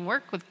ongoing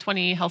work with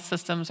 20 health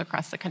systems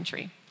across the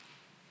country.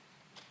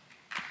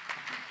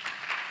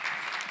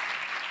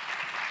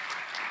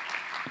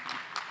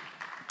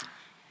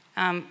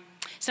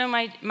 So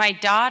my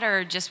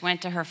daughter just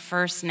went to her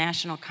first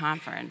national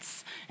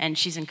conference, and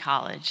she's in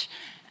college.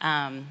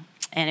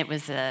 And it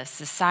was a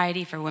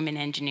Society for Women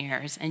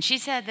Engineers. And she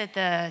said that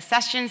the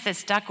sessions that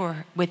stuck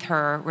with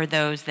her were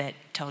those that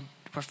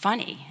were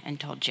funny and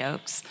told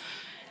jokes.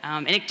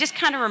 And it just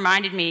kind of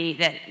reminded me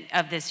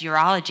of this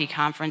urology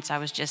conference I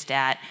was just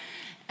at.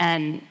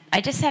 And I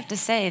just have to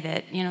say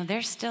that, you know,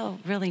 they're still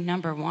really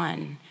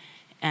 #1.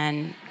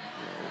 And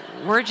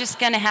we're just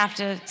going to have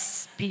to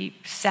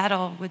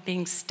settle with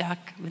being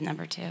stuck with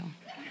 #2.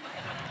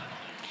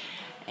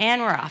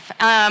 And we're off.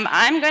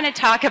 I'm going to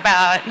talk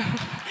about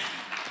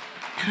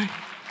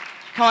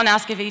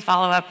colonoscopy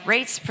follow-up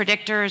rates,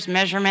 predictors,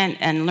 measurement,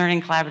 and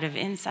learning collaborative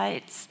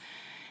insights.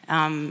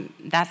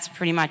 That's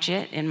pretty much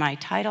it in my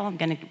title. I'm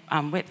going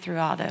to whip through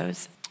all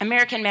those.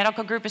 American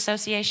Medical Group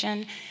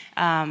Association.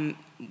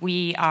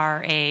 We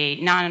are a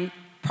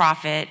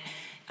nonprofit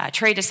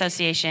trade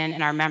association,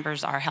 and our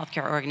members are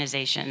healthcare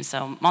organizations,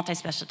 so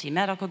multi-specialty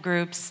medical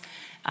groups,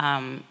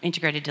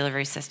 integrated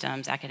delivery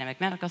systems,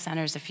 academic medical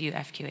centers, a few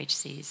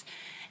FQHCs.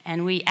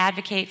 And we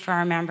advocate for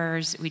our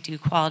members. We do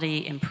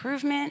quality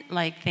improvement,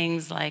 like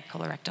things like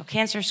colorectal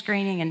cancer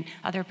screening and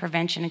other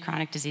prevention and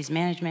chronic disease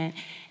management,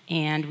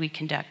 and we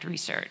conduct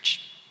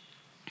research.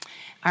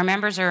 Our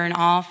members are in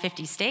all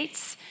 50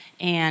 states,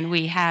 and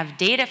we have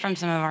data from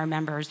some of our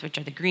members, which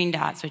are the green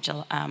dots, which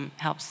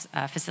helps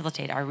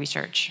facilitate our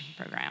research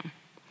program.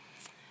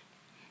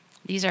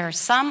 These are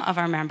some of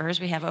our members.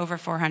 We have over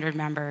 400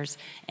 members,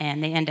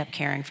 and they end up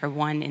caring for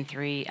 1 in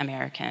 3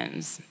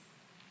 Americans.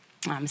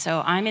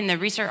 So I'm in the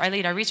research, I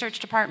lead our research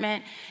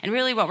department, and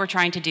really what we're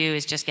trying to do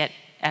is just get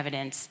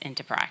evidence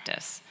into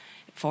practice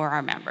for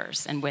our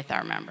members and with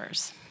our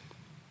members.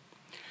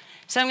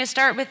 So I'm going to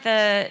start with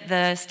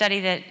the study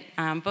that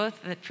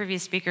both the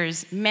previous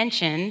speakers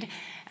mentioned,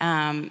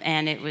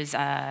 and it was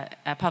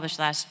published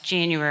last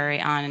January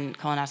on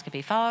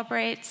colonoscopy follow-up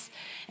rates,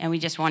 and we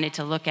just wanted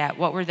to look at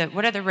what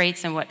are the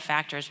rates and what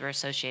factors were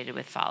associated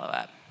with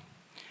follow-up.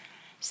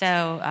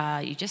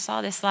 So you just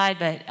saw this slide,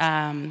 but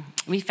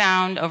we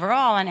found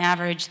overall on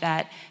average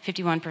that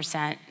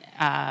 51%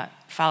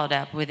 followed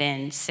up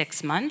within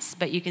 6 months,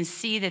 but you can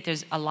see that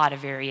there's a lot of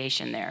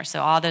variation there.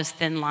 So all those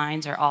thin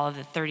lines are all of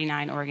the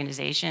 39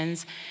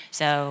 organizations.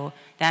 So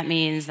that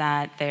means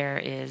that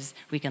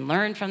we can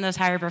learn from those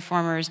higher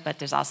performers, but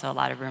there's also a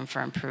lot of room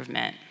for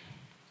improvement.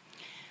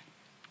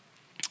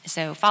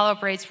 So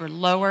follow-up rates were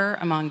lower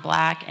among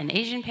Black and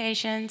Asian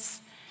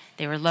patients.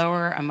 They were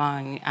lower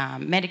among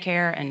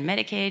Medicare and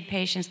Medicaid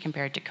patients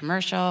compared to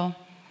commercial.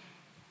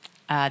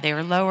 They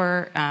were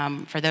lower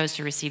for those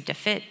who received a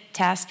FIT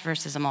test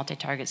versus a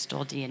multi-target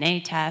stool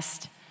DNA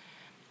test.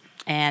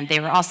 And they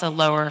were also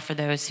lower for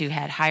those who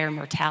had higher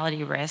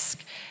mortality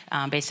risk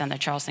based on the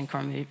Charleston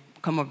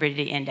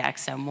Comorbidity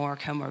Index, so more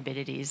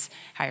comorbidities,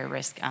 higher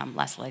risk,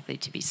 less likely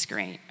to be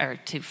screened or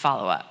to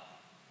follow up.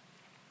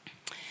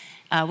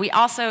 We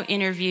also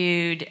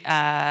interviewed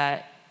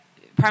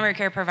primary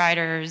care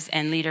providers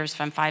and leaders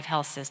from 5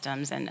 health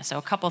systems, and so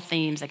a couple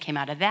themes that came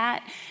out of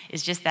that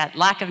is just that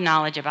lack of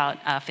knowledge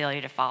about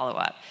failure to follow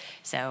up.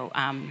 So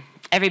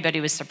everybody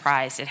was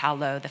surprised at how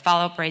low the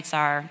follow-up rates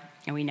are,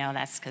 and we know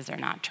that's because they're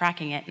not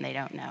tracking it and they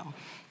don't know.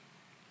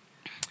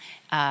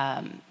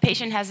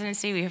 Patient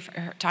hesitancy, we've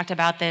talked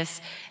about this.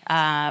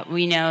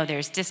 We know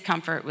there's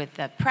discomfort with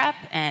the prep,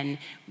 and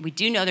we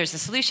do know there's a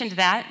solution to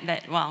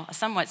that, well, a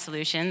somewhat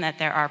solution, that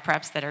there are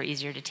preps that are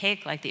easier to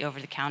take, like the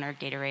over-the-counter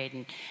Gatorade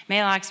and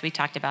Maalox. We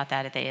talked about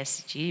that at the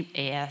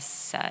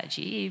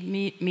ASG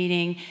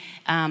meeting.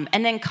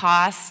 And then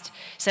cost.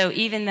 So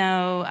even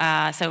though,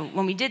 so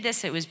when we did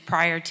this, it was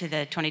prior to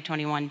the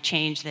 2021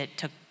 change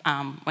that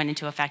went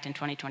into effect in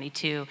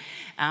 2022.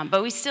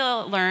 But we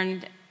still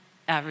learned,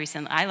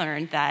 recently, I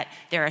learned that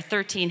there are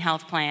 13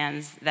 health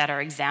plans that are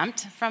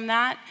exempt from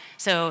that.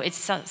 So it's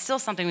still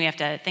something we have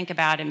to think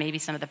about, and maybe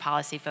some of the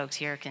policy folks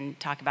here can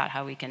talk about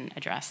how we can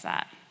address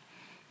that.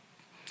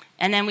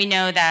 And then we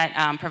know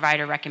that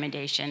provider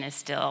recommendation is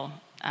still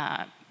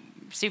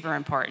super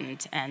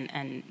important,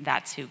 and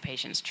that's who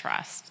patients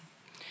trust.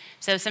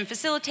 So some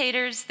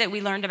facilitators that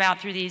we learned about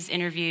through these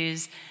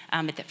interviews,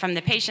 from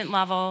the patient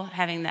level,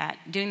 doing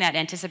that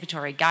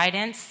anticipatory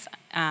guidance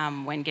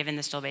when given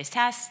the stool-based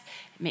test,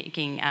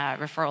 making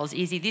referrals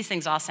easy. These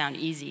things all sound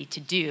easy to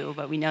do,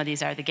 but we know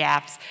these are the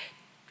gaps.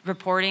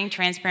 Reporting,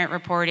 transparent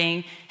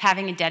reporting,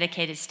 having a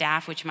dedicated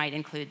staff, which might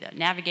include the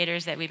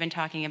navigators that we've been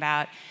talking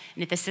about,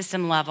 and at the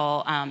system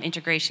level,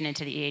 integration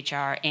into the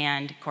EHR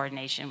and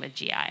coordination with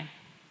GI.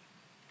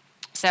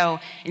 So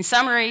in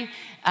summary,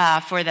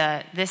 for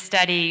this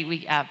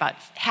study, about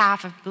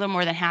a little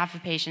more than half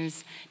of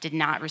patients did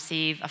not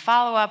receive a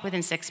follow-up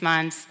within 6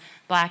 months.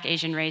 Black,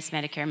 Asian race,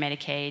 Medicare,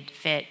 Medicaid,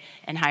 FIT,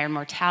 and higher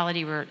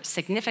mortality were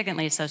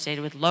significantly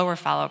associated with lower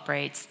follow-up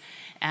rates.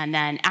 And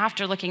then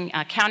after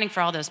accounting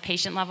for all those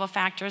patient-level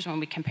factors, when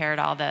we compared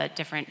all the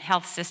different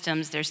health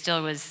systems, there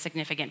still was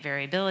significant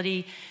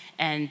variability,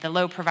 and the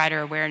low provider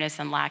awareness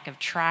and lack of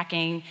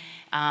tracking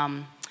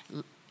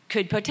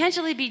could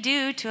potentially be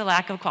due to a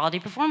lack of quality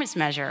performance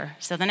measure.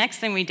 So the next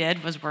thing we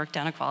did was work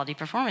on a quality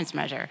performance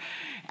measure.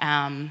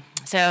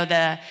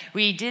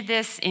 We did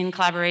this in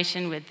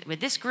collaboration with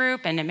this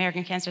group and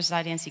American Cancer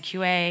Society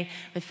NCQA,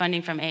 with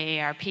funding from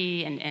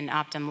AARP and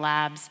Optum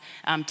Labs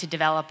to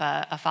develop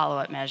a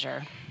follow-up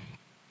measure.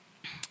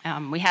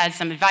 We had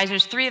some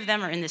advisors. 3 of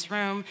them are in this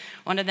room.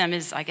 One of them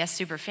is, I guess,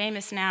 super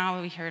famous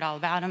now. We heard all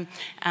about him,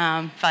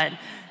 but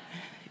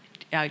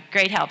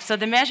great help. So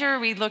the measure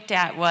we looked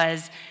at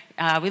was,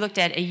 we looked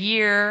at a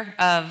year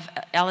of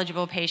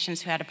eligible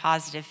patients who had a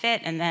positive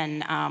FIT, and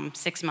then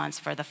 6 months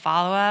for the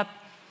follow-up.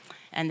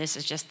 And this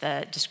is just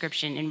the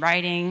description in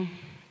writing.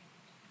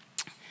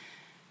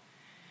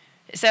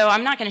 So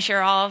I'm not going to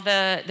share all of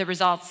the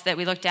results that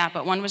we looked at,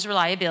 but one was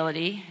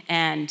reliability.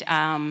 And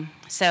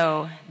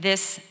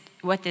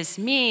what this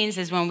means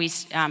is when we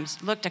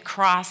looked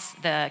across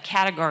the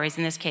categories,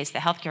 in this case the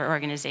healthcare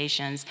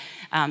organizations,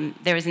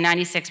 there was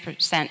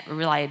 96%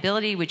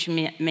 reliability, which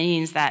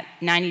means that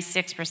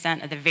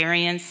 96% of the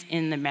variance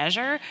in the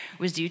measure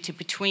was due to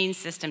between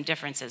system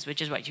differences,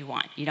 which is what you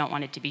want. You don't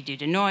want it to be due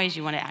to noise,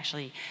 you want to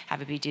actually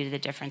have it be due to the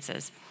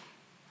differences.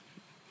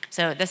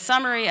 So the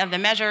summary of the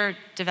measure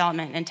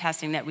development and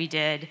testing that we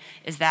did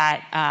is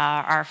that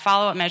our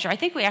follow-up measure, I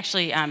think we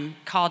actually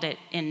called it,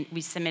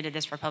 we submitted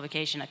this for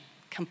publication, a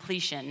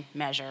completion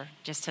measure,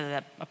 just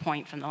to a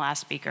point from the last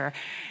speaker.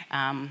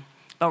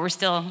 But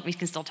we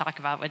can still talk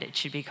about what it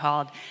should be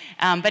called.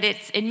 But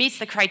it meets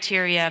the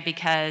criteria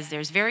because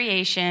there's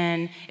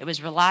variation, it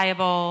was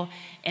reliable,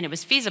 and it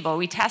was feasible.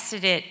 We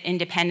tested it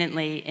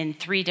independently in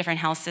 3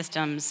 different health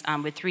systems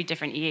with 3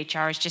 different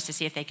EHRs just to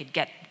see if they could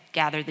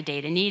gather the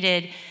data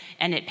needed,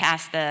 and it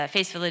passed the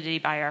face validity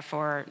by our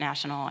 4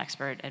 national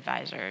expert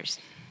advisors.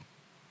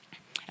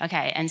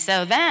 Okay, and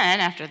so then,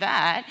 after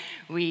that,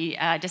 we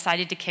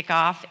decided to kick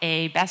off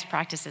a best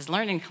practices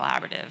learning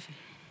collaborative.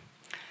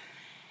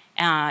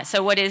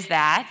 So what is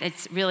that?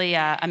 It's really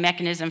a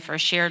mechanism for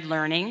shared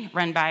learning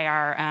run by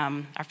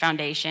our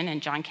foundation,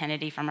 and John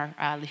Kennedy,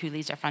 who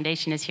leads our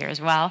foundation, is here as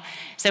well.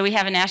 So we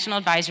have a national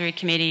advisory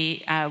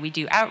committee. We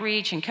do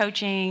outreach and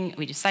coaching.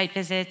 We do site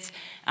visits.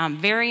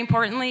 Very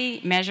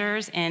importantly,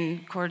 measures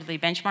and quarterly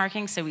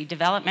benchmarking. So we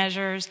develop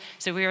measures.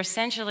 So we are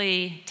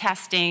essentially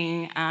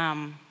testing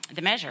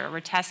the measure. We're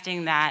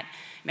testing that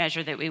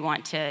measure that we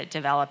want to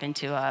develop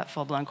into a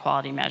full-blown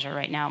quality measure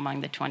right now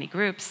among the 20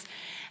 groups.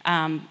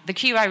 The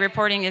QI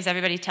reporting is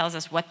everybody tells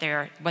us what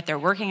they're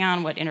working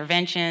on, what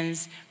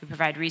interventions. We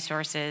provide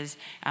resources,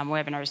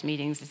 webinars,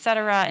 meetings, et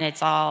cetera, and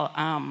it's all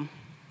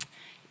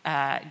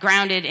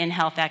grounded in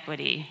health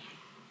equity.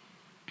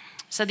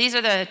 So these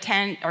are the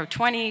 10 or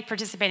 20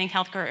 participating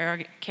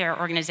healthcare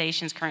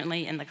organizations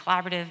currently in the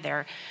collaborative.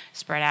 They're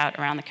spread out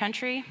around the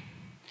country.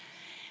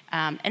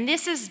 And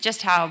this is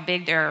just how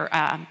big their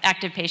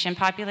active patient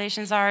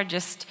populations are,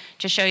 just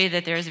to show you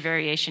that there's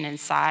variation in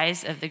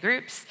size of the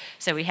groups.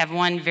 So we have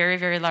one very,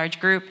 very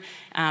large group,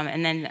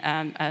 and then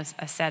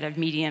a set of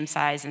medium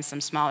size and some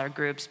smaller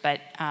groups.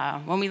 But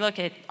when we look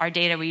at our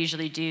data, we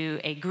usually do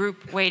a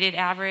group weighted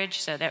average,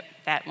 so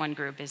that one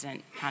group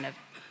isn't kind of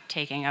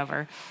taking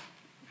over.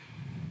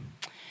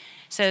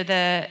 So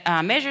the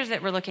measures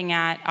that we're looking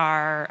at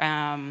are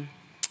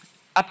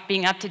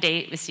being up to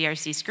date with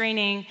CRC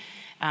screening,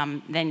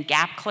 then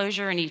gap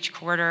closure in each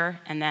quarter,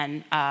 and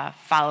then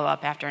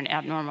follow-up after an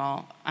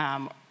abnormal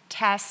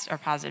test or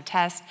positive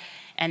test,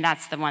 and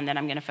that's the one that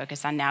I'm going to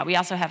focus on now. We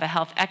also have a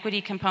health equity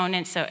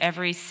component, so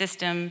every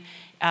system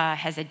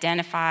has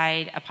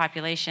identified a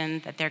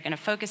population that they're going to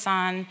focus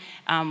on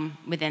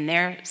within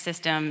their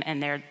system,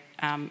 and they're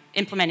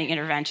implementing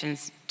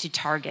interventions to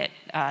target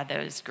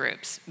those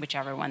groups,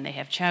 whichever one they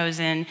have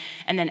chosen.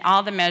 And then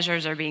all the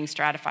measures are being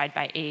stratified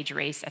by age,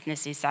 race,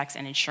 ethnicity, sex,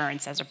 and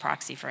insurance as a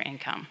proxy for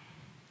income.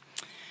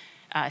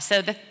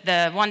 So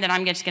the one that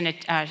I'm just going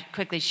to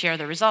quickly share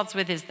the results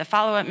with is the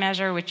follow-up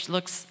measure, which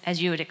looks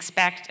as you would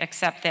expect,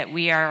 except that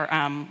we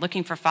are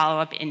looking for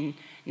follow-up in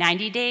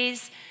 90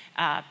 days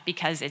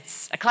because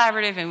it's a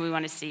collaborative and we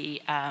want to see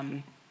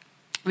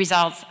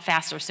results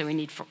faster, so we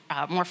need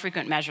more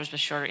frequent measures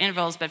with shorter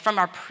intervals. But from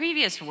our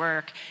previous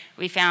work,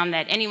 we found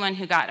that anyone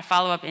who got a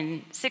follow-up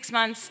in 6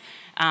 months,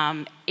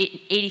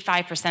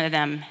 85% of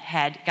them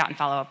had gotten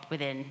follow-up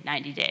within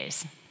 90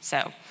 days.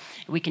 So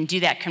we can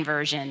do that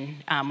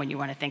conversion when you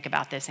want to think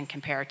about this and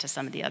compare it to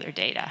some of the other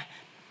data.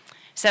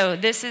 So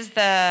this is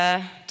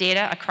the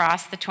data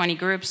across the 20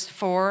 groups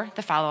for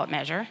the follow-up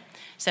measure.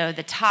 So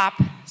the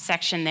top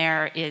section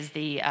there is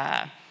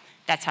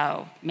that's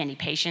how many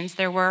patients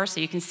there were.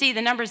 So you can see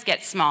the numbers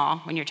get small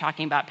when you're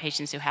talking about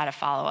patients who had a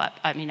follow-up,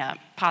 a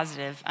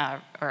positive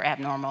or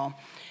abnormal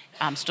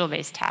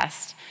stool-based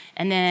test.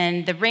 And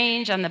then the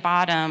range on the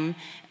bottom,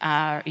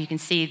 you can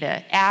see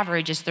the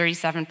average is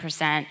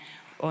 37%,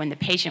 and the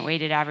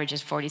patient-weighted average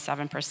is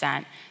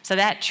 47%. So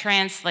that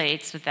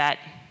translates with that,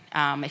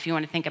 if you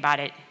want to think about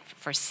it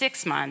for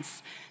 6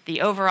 months,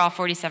 the overall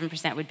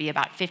 47% would be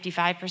about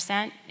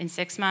 55% in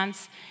 6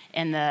 months,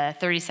 and the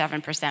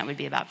 37% would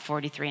be about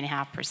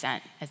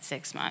 43.5% at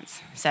 6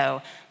 months.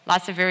 So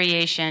lots of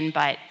variation,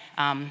 but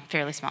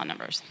fairly small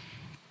numbers.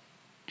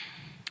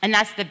 And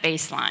that's the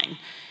baseline.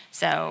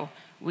 So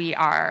we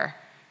are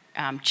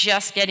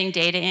just getting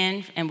data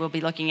in, and we'll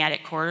be looking at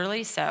it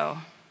quarterly. So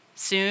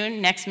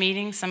soon, next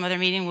meeting, some other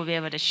meeting, we'll be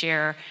able to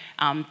share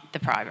the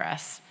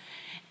progress.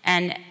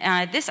 And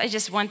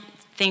one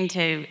thing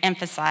to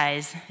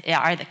emphasize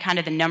are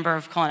the number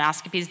of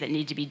colonoscopies that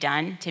need to be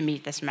done to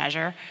meet this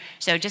measure.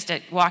 So just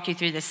to walk you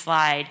through this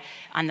slide,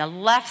 on the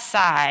left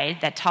side,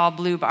 that tall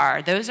blue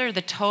bar, those are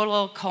the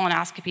total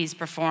colonoscopies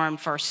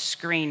performed for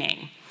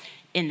screening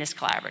in this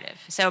collaborative.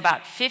 So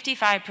about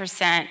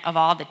 55% of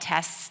all the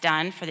tests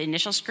done for the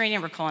initial screening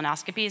were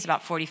colonoscopies,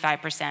 about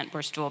 45%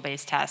 were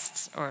stool-based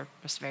tests, or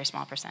a very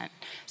small percent,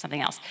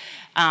 something else.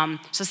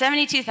 So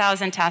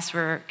 72,000 tests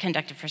were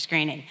conducted for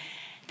screening.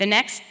 The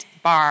next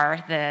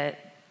bar, the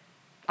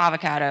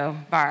avocado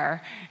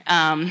bar,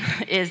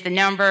 is the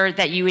number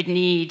that you would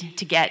need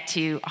to get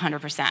to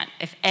 100%.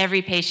 If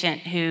every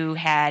patient who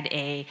had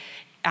a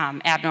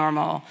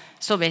abnormal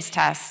stool-based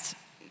test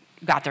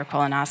got their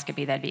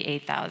colonoscopy, that'd be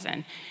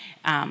 8,000.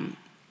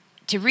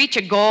 To reach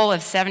a goal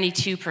of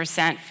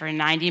 72% for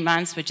 90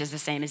 months, which is the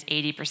same as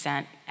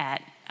 80%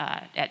 at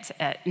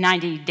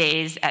 90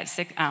 days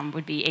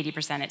would be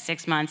 80% at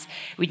 6 months,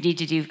 we'd need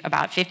to do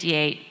about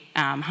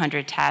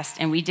 5,800 tests,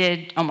 and we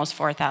did almost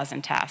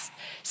 4,000 tests.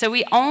 So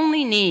we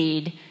only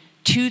need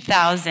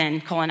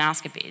 2,000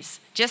 colonoscopies.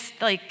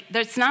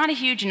 It's not a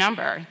huge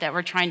number that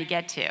we're trying to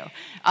get to,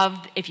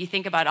 if you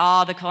think about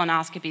all the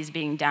colonoscopies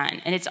being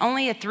done. And it's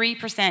only a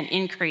 3%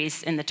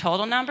 increase in the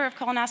total number of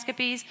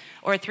colonoscopies,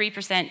 or a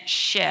 3%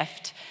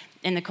 shift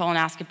in the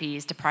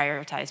colonoscopies to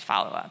prioritize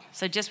follow-up.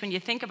 So just when you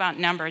think about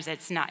numbers,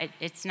 it's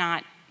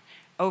not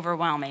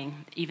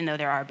overwhelming, even though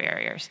there are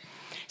barriers.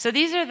 So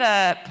these are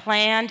the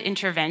planned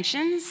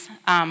interventions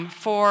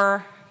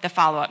for the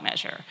follow-up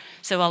measure.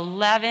 So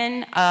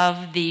 11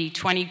 of the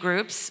 20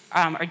 groups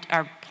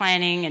are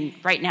planning and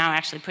right now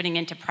actually putting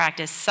into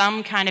practice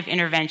some kind of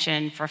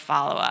intervention for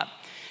follow-up.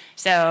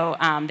 So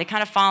they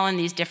kind of fall in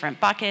these different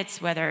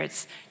buckets, whether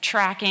it's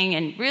tracking,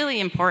 and really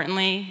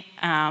importantly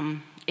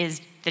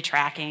is the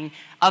tracking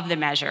of the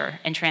measure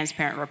and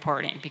transparent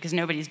reporting, because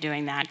nobody's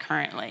doing that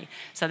currently.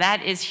 So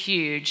that is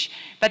huge.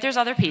 But there's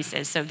other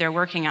pieces. So they're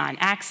working on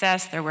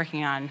access, they're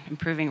working on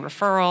improving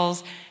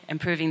referrals,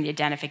 improving the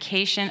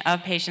identification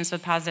of patients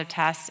with positive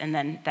tests, and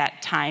then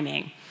that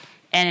timing.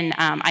 And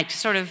I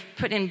sort of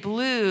put in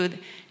blue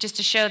just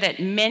to show that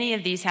many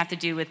of these have to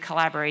do with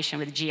collaboration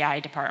with the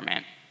GI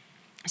department.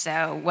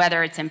 So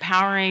whether it's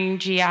empowering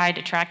GI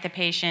to track the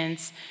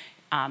patients,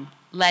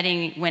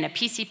 when a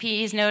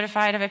PCP is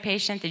notified of a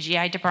patient, the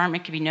GI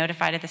department can be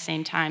notified at the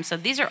same time. So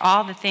these are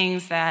all the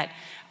things that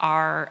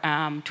our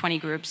 20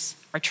 groups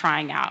are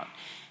trying out.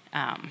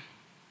 And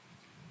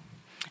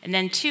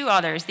then two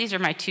others, these are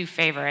my two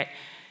favorite.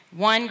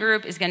 One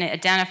group is going to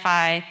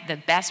identify the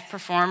best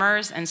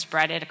performers and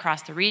spread it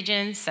across the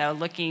region. So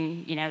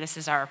looking, this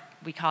is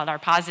we call it our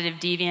positive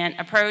deviant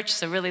approach.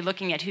 So really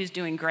looking at who's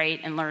doing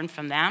great and learn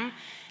from them.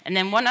 And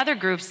then one other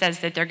group says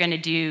that they're going to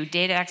do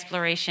data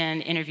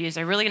exploration interviews.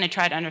 They're really going to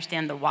try to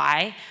understand the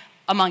why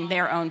among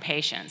their own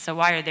patients. So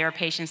why are their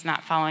patients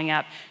not following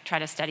up? Try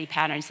to study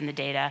patterns in the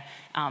data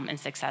and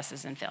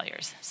successes and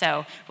failures.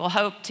 So we'll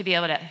hope to be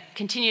able to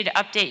continue to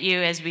update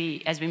you as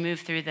we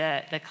move through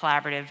the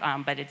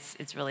collaborative, but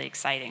it's really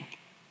exciting.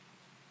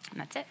 And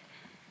that's it.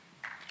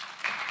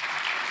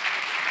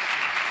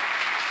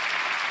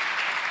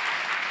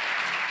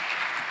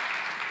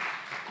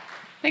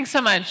 Thanks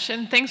so much,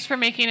 and thanks for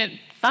making it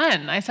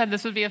fun. I said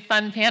this would be a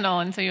fun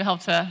panel, and so you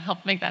helped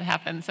make that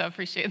happen, so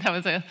appreciate it. That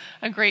was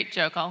a great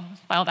joke. I'll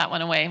file that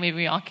one away. Maybe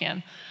we all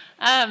can.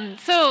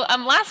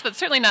 Last but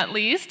certainly not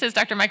least is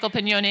Dr. Michael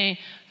Pignone,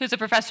 who's a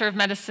professor of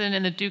medicine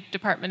in the Duke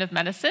Department of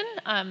Medicine.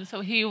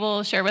 So he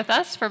will share with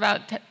us for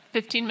about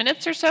 15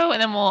 minutes or so, and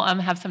then we'll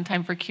have some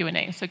time for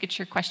Q&A. So get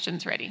your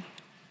questions ready.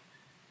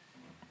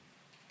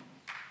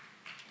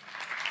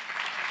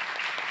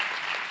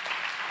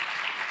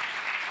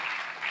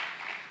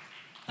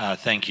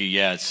 Thank you.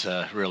 Yeah, it's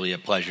really a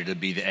pleasure to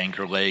be the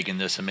anchor leg in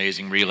this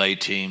amazing relay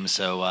team.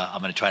 So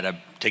I'm going to try to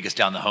take us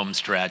down the home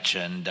stretch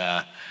and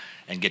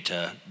get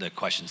to the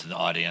questions in the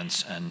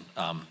audience. And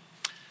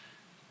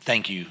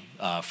thank you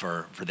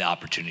for the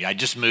opportunity. I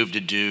just moved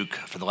to Duke.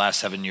 For the last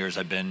 7 years,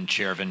 I've been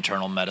chair of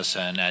internal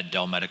medicine at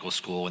Dell Medical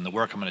School. And the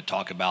work I'm going to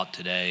talk about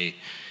today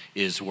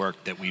is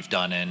work that we've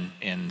done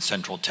in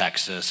Central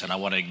Texas. And I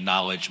want to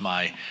acknowledge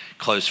my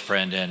close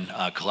friend and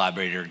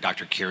collaborator,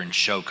 Dr. Kiran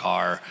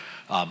Shokar,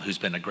 who's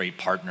been a great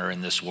partner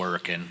in this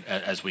work, and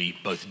as we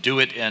both do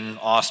it in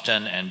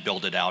Austin and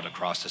build it out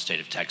across the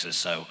state of Texas.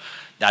 So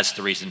that's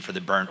the reason for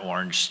the burnt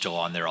orange still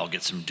on there. I'll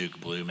get some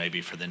Duke blue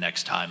maybe for the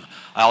next time.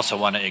 I also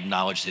want to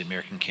acknowledge the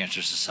American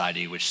Cancer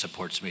Society, which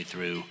supports me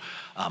through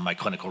my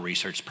clinical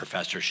research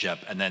professorship.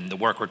 And then the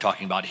work we're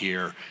talking about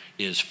here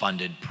is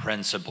funded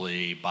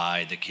principally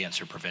by the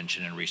Cancer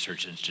Prevention and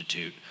Research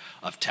Institute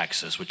of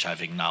Texas, which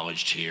I've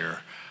acknowledged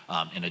here,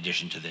 in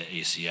addition to the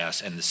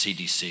ACS and the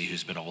CDC,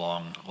 who's been a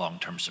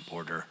long-term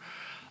supporter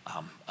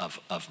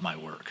of my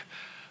work.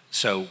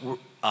 So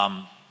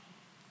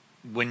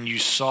when you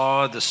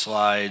saw the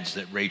slides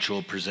that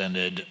Rachel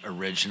presented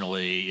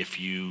originally, if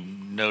you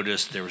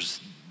noticed, there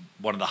was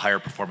one of the higher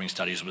performing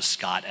studies was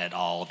Scott et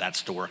al.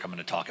 That's the work I'm going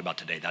to talk about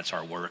today. That's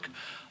our work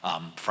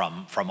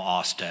from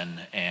Austin,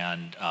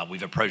 and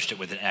we've approached it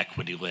with an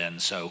equity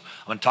lens. So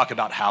I'm going to talk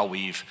about how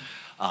we've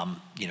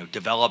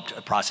developed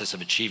a process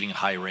of achieving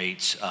high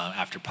rates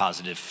after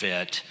positive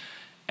fit,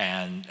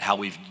 and how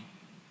we've,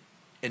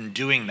 in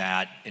doing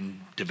that,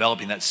 in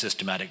developing that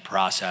systematic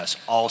process,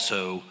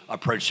 also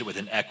approached it with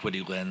an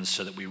equity lens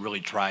so that we really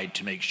tried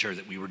to make sure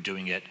that we were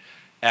doing it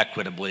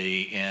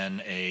equitably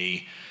in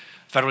a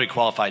federally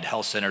qualified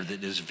health center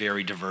that is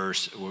very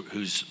diverse,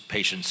 whose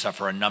patients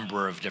suffer a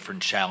number of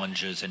different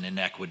challenges and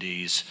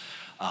inequities,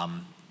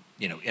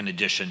 in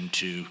addition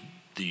to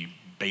the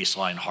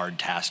baseline hard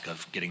task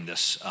of getting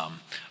this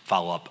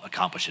follow-up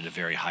accomplished at a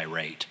very high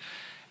rate.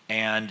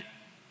 And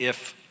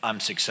if I'm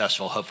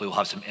successful, hopefully we'll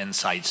have some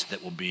insights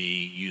that will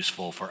be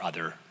useful for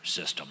other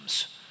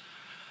systems.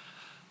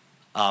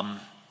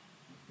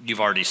 You've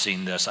already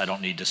seen this. I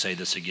don't need to say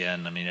this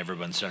again. I mean,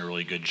 everyone's done a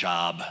really good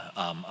job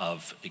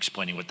of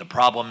explaining what the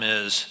problem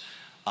is.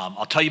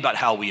 I'll tell you about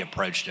how we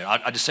approached it.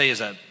 I'll just say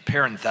as a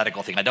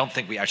parenthetical thing, I don't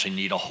think we actually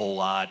need a whole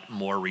lot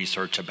more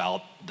research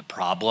about the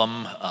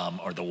problem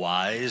or the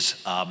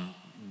whys.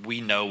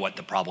 We know what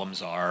the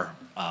problems are.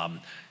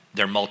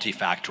 They're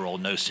multifactorial.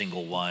 No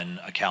single one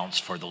accounts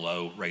for the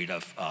low rate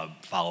of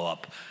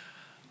follow-up.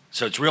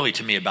 So it's really,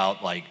 to me,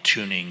 about like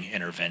tuning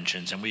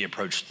interventions, and we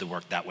approached the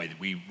work that way.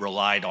 We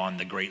relied on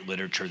the great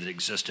literature that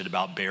existed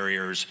about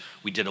barriers.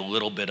 We did a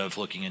little bit of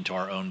looking into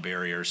our own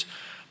barriers,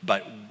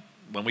 but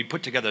when we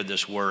put together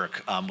this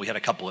work, we had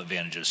a couple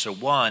advantages. So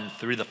one,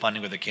 through the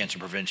funding of the Cancer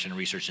Prevention and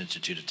Research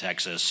Institute of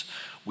Texas,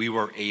 we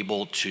were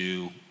able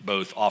to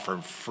both offer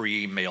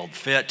free mailed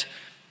fit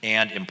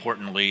and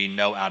importantly,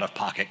 no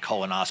out-of-pocket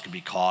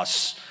colonoscopy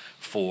costs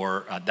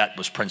for, that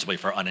was principally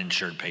for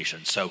uninsured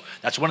patients. So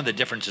that's one of the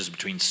differences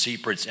between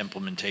CPRIT's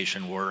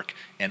implementation work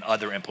and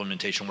other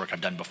implementation work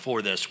I've done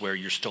before this, where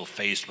you're still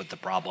faced with the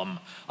problem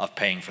of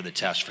paying for the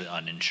test for the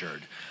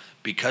uninsured.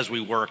 Because we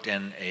worked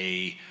in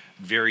a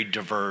very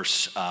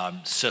diverse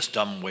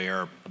system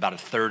where about a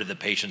third of the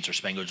patients are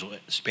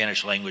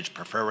Spanish language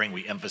preferring,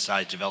 we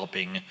emphasized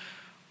developing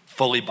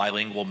fully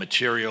bilingual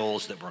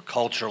materials that were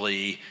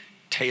culturally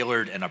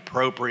tailored and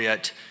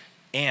appropriate,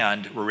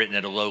 and were written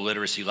at a low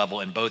literacy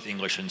level in both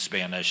English and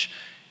Spanish.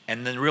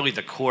 And then really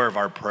the core of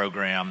our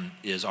program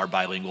is our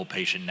bilingual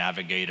patient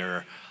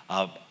navigator.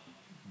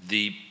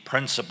 The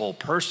principal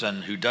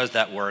person who does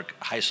that work,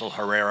 Heisel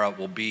Herrera,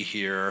 will be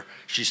here.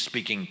 She's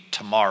speaking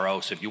tomorrow,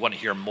 so if you want to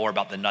hear more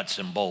about the nuts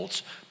and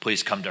bolts,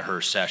 please come to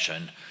her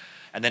session.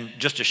 And then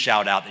just a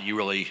shout out that you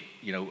really,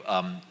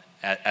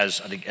 as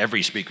I think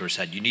every speaker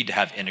said, you need to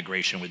have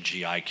integration with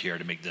GI care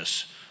to make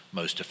this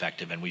most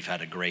effective, and we've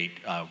had a great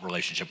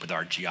relationship with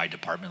our GI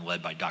department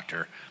led by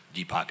Dr.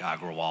 Deepak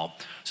Agrawal.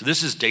 So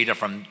this is data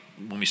from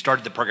when we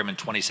started the program in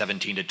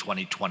 2017 to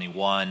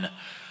 2021.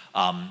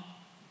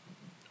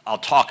 I'll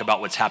talk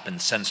about what's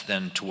happened since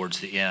then towards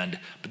the end,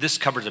 but this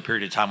covers a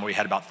period of time where we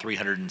had about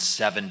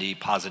 370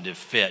 positive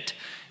fit,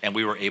 and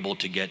we were able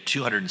to get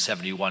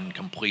 271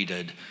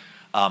 completed.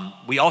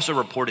 We also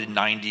reported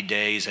 90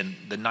 days, and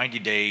the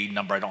 90-day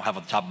number I don't have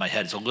on the top of my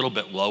head is a little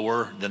bit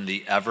lower than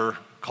the EVER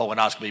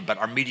colonoscopy, but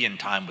our median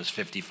time was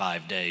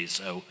 55 days.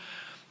 So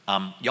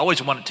you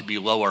always want it to be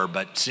lower,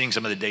 but seeing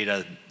some of the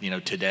data,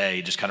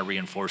 today just kind of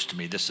reinforced to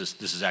me this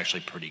is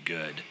actually pretty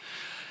good.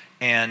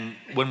 And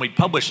when we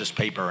published this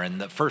paper,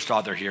 and the first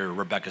author here,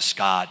 Rebecca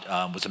Scott,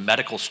 was a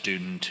medical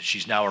student.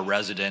 She's now a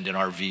resident in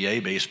our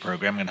VA-based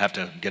program. I'm going to have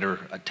to get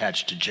her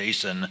attached to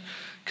Jason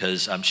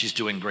because she's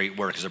doing great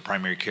work as a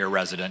primary care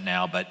resident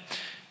now. But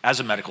as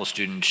a medical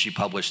student, she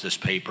published this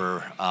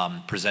paper,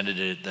 presented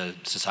it at the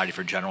Society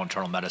for General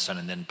Internal Medicine,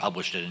 and then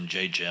published it in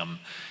JGIM.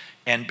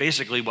 And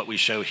basically what we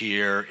show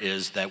here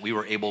is that we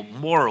were able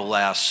more or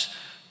less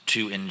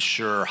to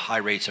ensure high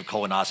rates of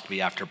colonoscopy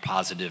after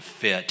positive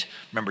FIT.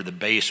 Remember, the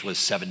base was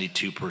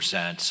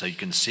 72%, so you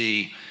can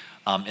see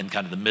in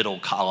kind of the middle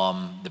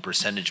column the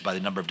percentage by the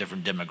number of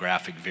different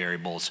demographic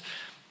variables.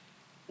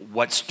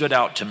 What stood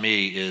out to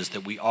me is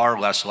that we are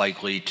less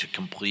likely to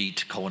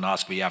complete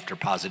colonoscopy after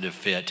positive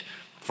FIT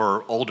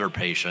for older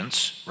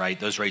patients, right?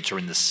 Those rates are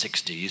in the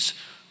 60s,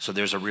 so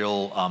there's a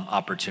real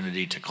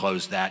opportunity to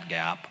close that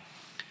gap.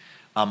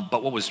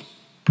 But what was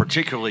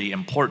particularly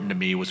important to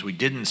me was we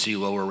didn't see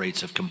lower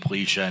rates of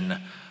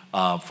completion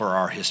for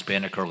our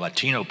Hispanic or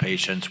Latino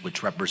patients,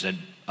 which represent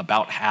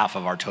about half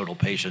of our total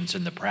patients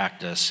in the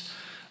practice.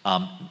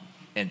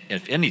 And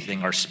if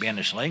anything, our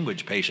Spanish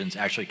language patients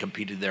actually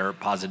completed their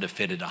positive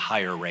FIT at a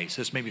higher rate.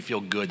 So this made me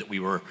feel good that we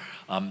were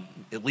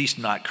at least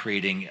not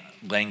creating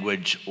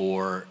language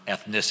or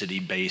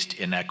ethnicity-based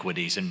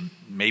inequities, and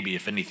maybe,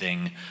 if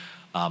anything,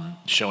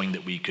 showing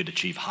that we could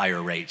achieve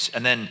higher rates.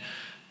 And then,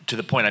 to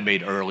the point I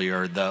made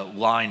earlier, the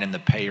line in the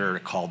payer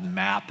called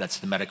MAP, that's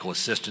the Medical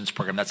Assistance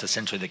Program, that's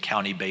essentially the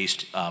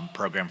county-based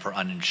program for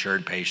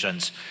uninsured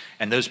patients,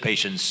 and those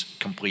patients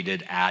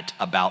completed at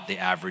about the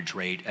average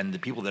rate, and the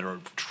people that are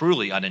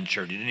truly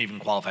uninsured, who didn't even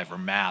qualify for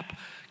MAP,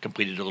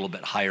 completed a little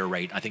bit higher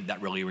rate. I think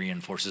that really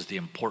reinforces the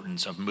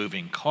importance of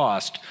moving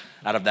cost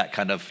out of that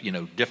kind of,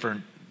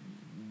 different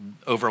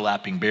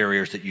overlapping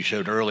barriers that you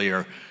showed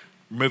earlier.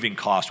 Moving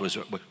cost was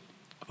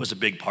a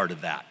big part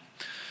of that.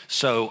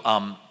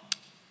 So,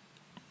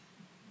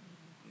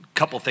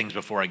 couple things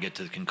before I get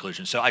to the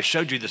conclusion. So I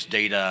showed you this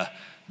data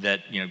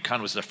that kind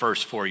of was the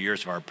first 4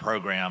 years of our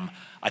program.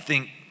 I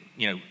think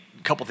a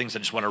couple things I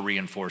just want to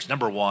reinforce.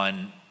 Number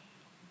one,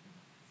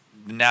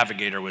 the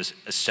navigator was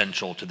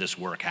essential to this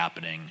work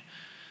happening.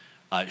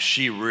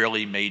 She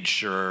really made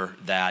sure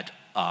that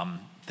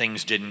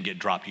things didn't get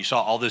dropped. You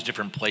saw all those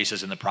different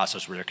places in the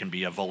process where there can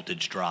be a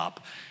voltage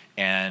drop,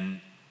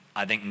 and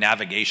I think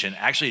navigation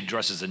actually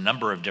addresses a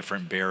number of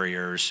different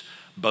barriers,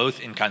 both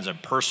in kinds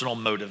of personal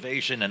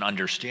motivation and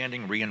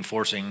understanding,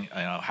 reinforcing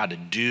how to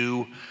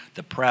do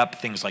the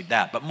prep, things like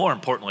that. But more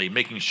importantly,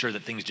 making sure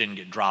that things didn't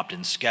get dropped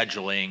in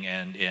scheduling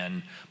and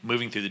in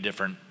moving through the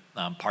different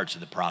parts of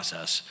the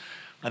process.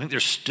 I think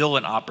there's still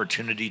an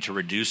opportunity to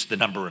reduce the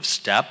number of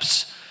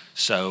steps.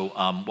 So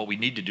what we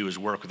need to do is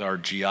work with our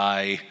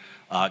GI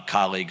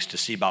colleagues to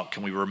see about,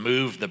 can we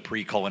remove the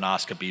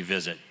pre-colonoscopy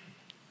visit?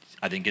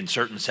 I think in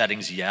certain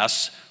settings,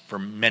 yes. For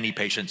many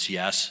patients,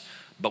 yes.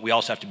 But we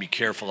also have to be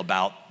careful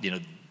about,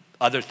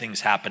 other things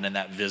happen in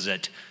that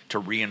visit to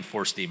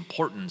reinforce the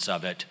importance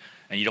of it,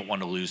 and you don't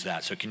want to lose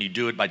that. So can you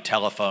do it by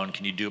telephone?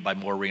 Can you do it by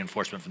more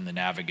reinforcement from the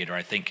navigator?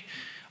 I think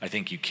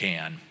you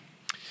can.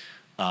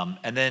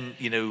 And then,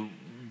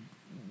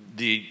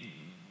 the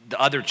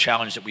other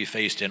challenge that we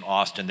faced in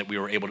Austin that we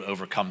were able to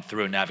overcome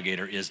through a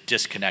navigator is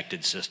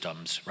disconnected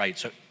systems, right?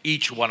 So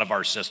each one of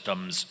our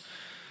systems,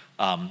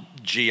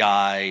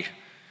 GI,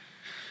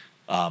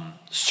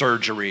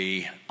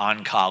 surgery,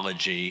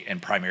 oncology,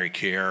 and primary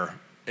care,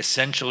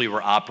 essentially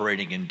we're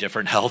operating in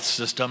different health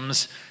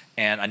systems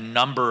and a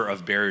number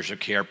of barriers of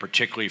care,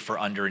 particularly for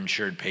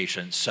underinsured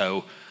patients.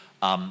 So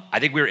I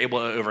think we were able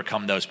to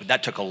overcome those, but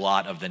that took a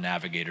lot of the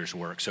navigator's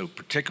work. So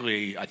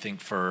particularly, I think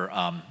for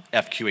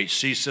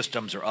FQHC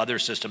systems or other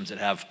systems that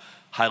have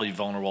highly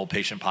vulnerable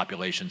patient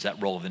populations,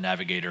 that role of the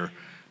navigator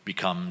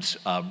becomes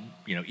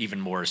even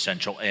more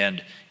essential.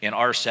 And in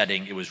our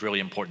setting, it was really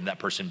important that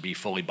person be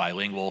fully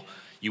bilingual.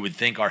 You would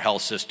think our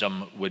health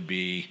system would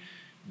be,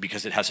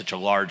 because it has such a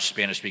large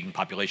Spanish-speaking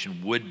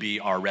population, would be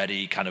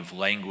already kind of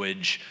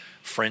language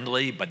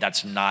friendly, but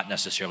that's not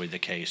necessarily the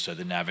case. So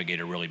the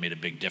navigator really made a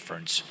big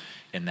difference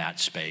in that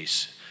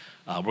space.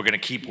 We're going to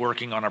keep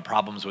working on our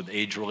problems with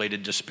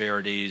age-related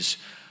disparities.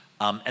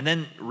 And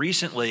then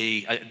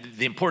recently,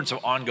 the importance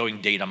of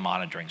ongoing data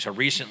monitoring. So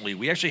recently,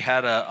 we actually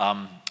had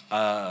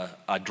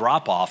a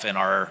drop-off in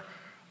our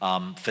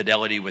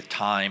fidelity with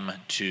time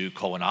to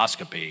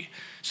colonoscopy,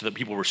 so that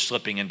people were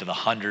slipping into the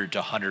 100 to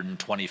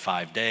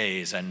 125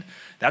 days. And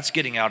that's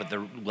getting out at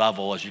the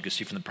level, as you can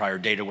see from the prior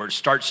data, where it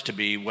starts to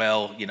be,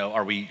 well,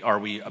 are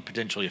we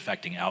potentially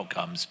affecting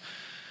outcomes?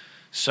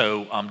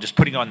 So just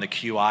putting on the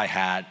QI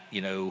hat,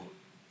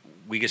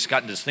 we just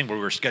got into this thing where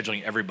we were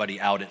scheduling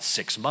everybody out at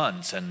 6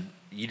 months, and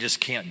you just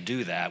can't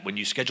do that. When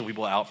you schedule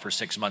people out for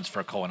 6 months for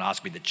a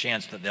colonoscopy, the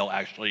chance that they'll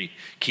actually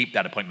keep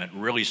that appointment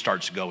really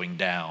starts going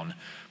down.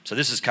 So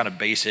this is kind of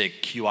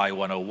basic QI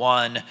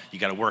 101. You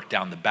got to work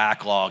down the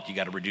backlog, you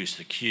got to reduce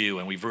the queue,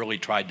 and we've really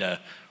tried to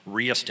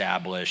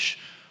reestablish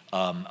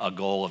a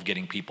goal of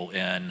getting people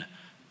in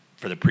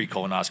for the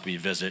pre-colonoscopy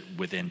visit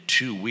within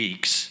 2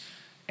 weeks,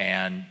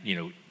 and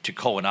to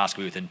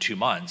colonoscopy within 2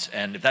 months.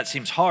 And if that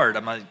seems hard,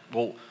 I'm like,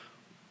 well,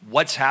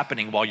 what's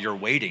happening while you're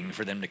waiting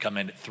for them to come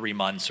in at 3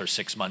 months or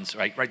 6 months,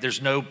 right?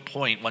 There's no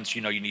point once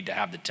you need to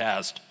have the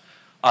test,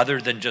 other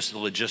than just the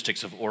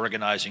logistics of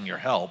organizing your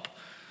help.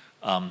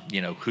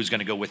 Who's going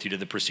to go with you to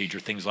the procedure,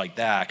 things like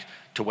that,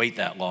 to wait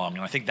that long.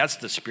 And I think that's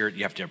the spirit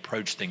you have to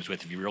approach things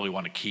with if you really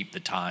want to keep the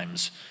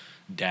times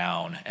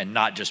down and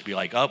not just be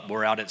like, oh,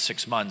 we're out at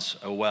 6 months,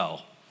 oh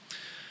well.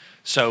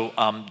 So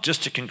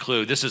just to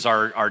conclude, this is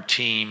our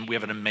team. We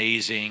have an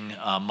amazing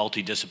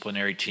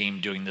multidisciplinary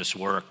team doing this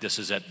work. This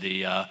is at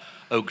the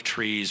oak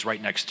trees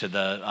right next to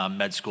the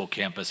med school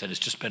campus, and it's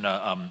just been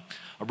a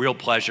real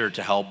pleasure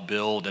to help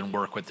build and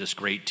work with this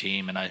great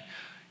team. And I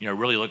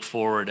really look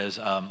forward as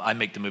I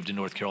make the move to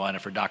North Carolina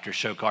for Dr.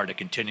 Shokar to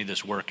continue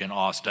this work in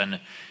Austin.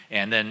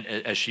 And then,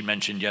 as she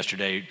mentioned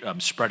yesterday,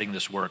 spreading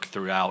this work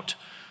throughout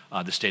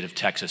the state of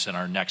Texas in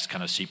our next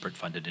kind of CPRIT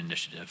funded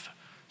initiative.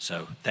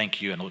 So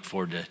thank you, and I look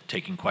forward to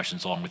taking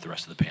questions along with the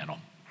rest of the panel.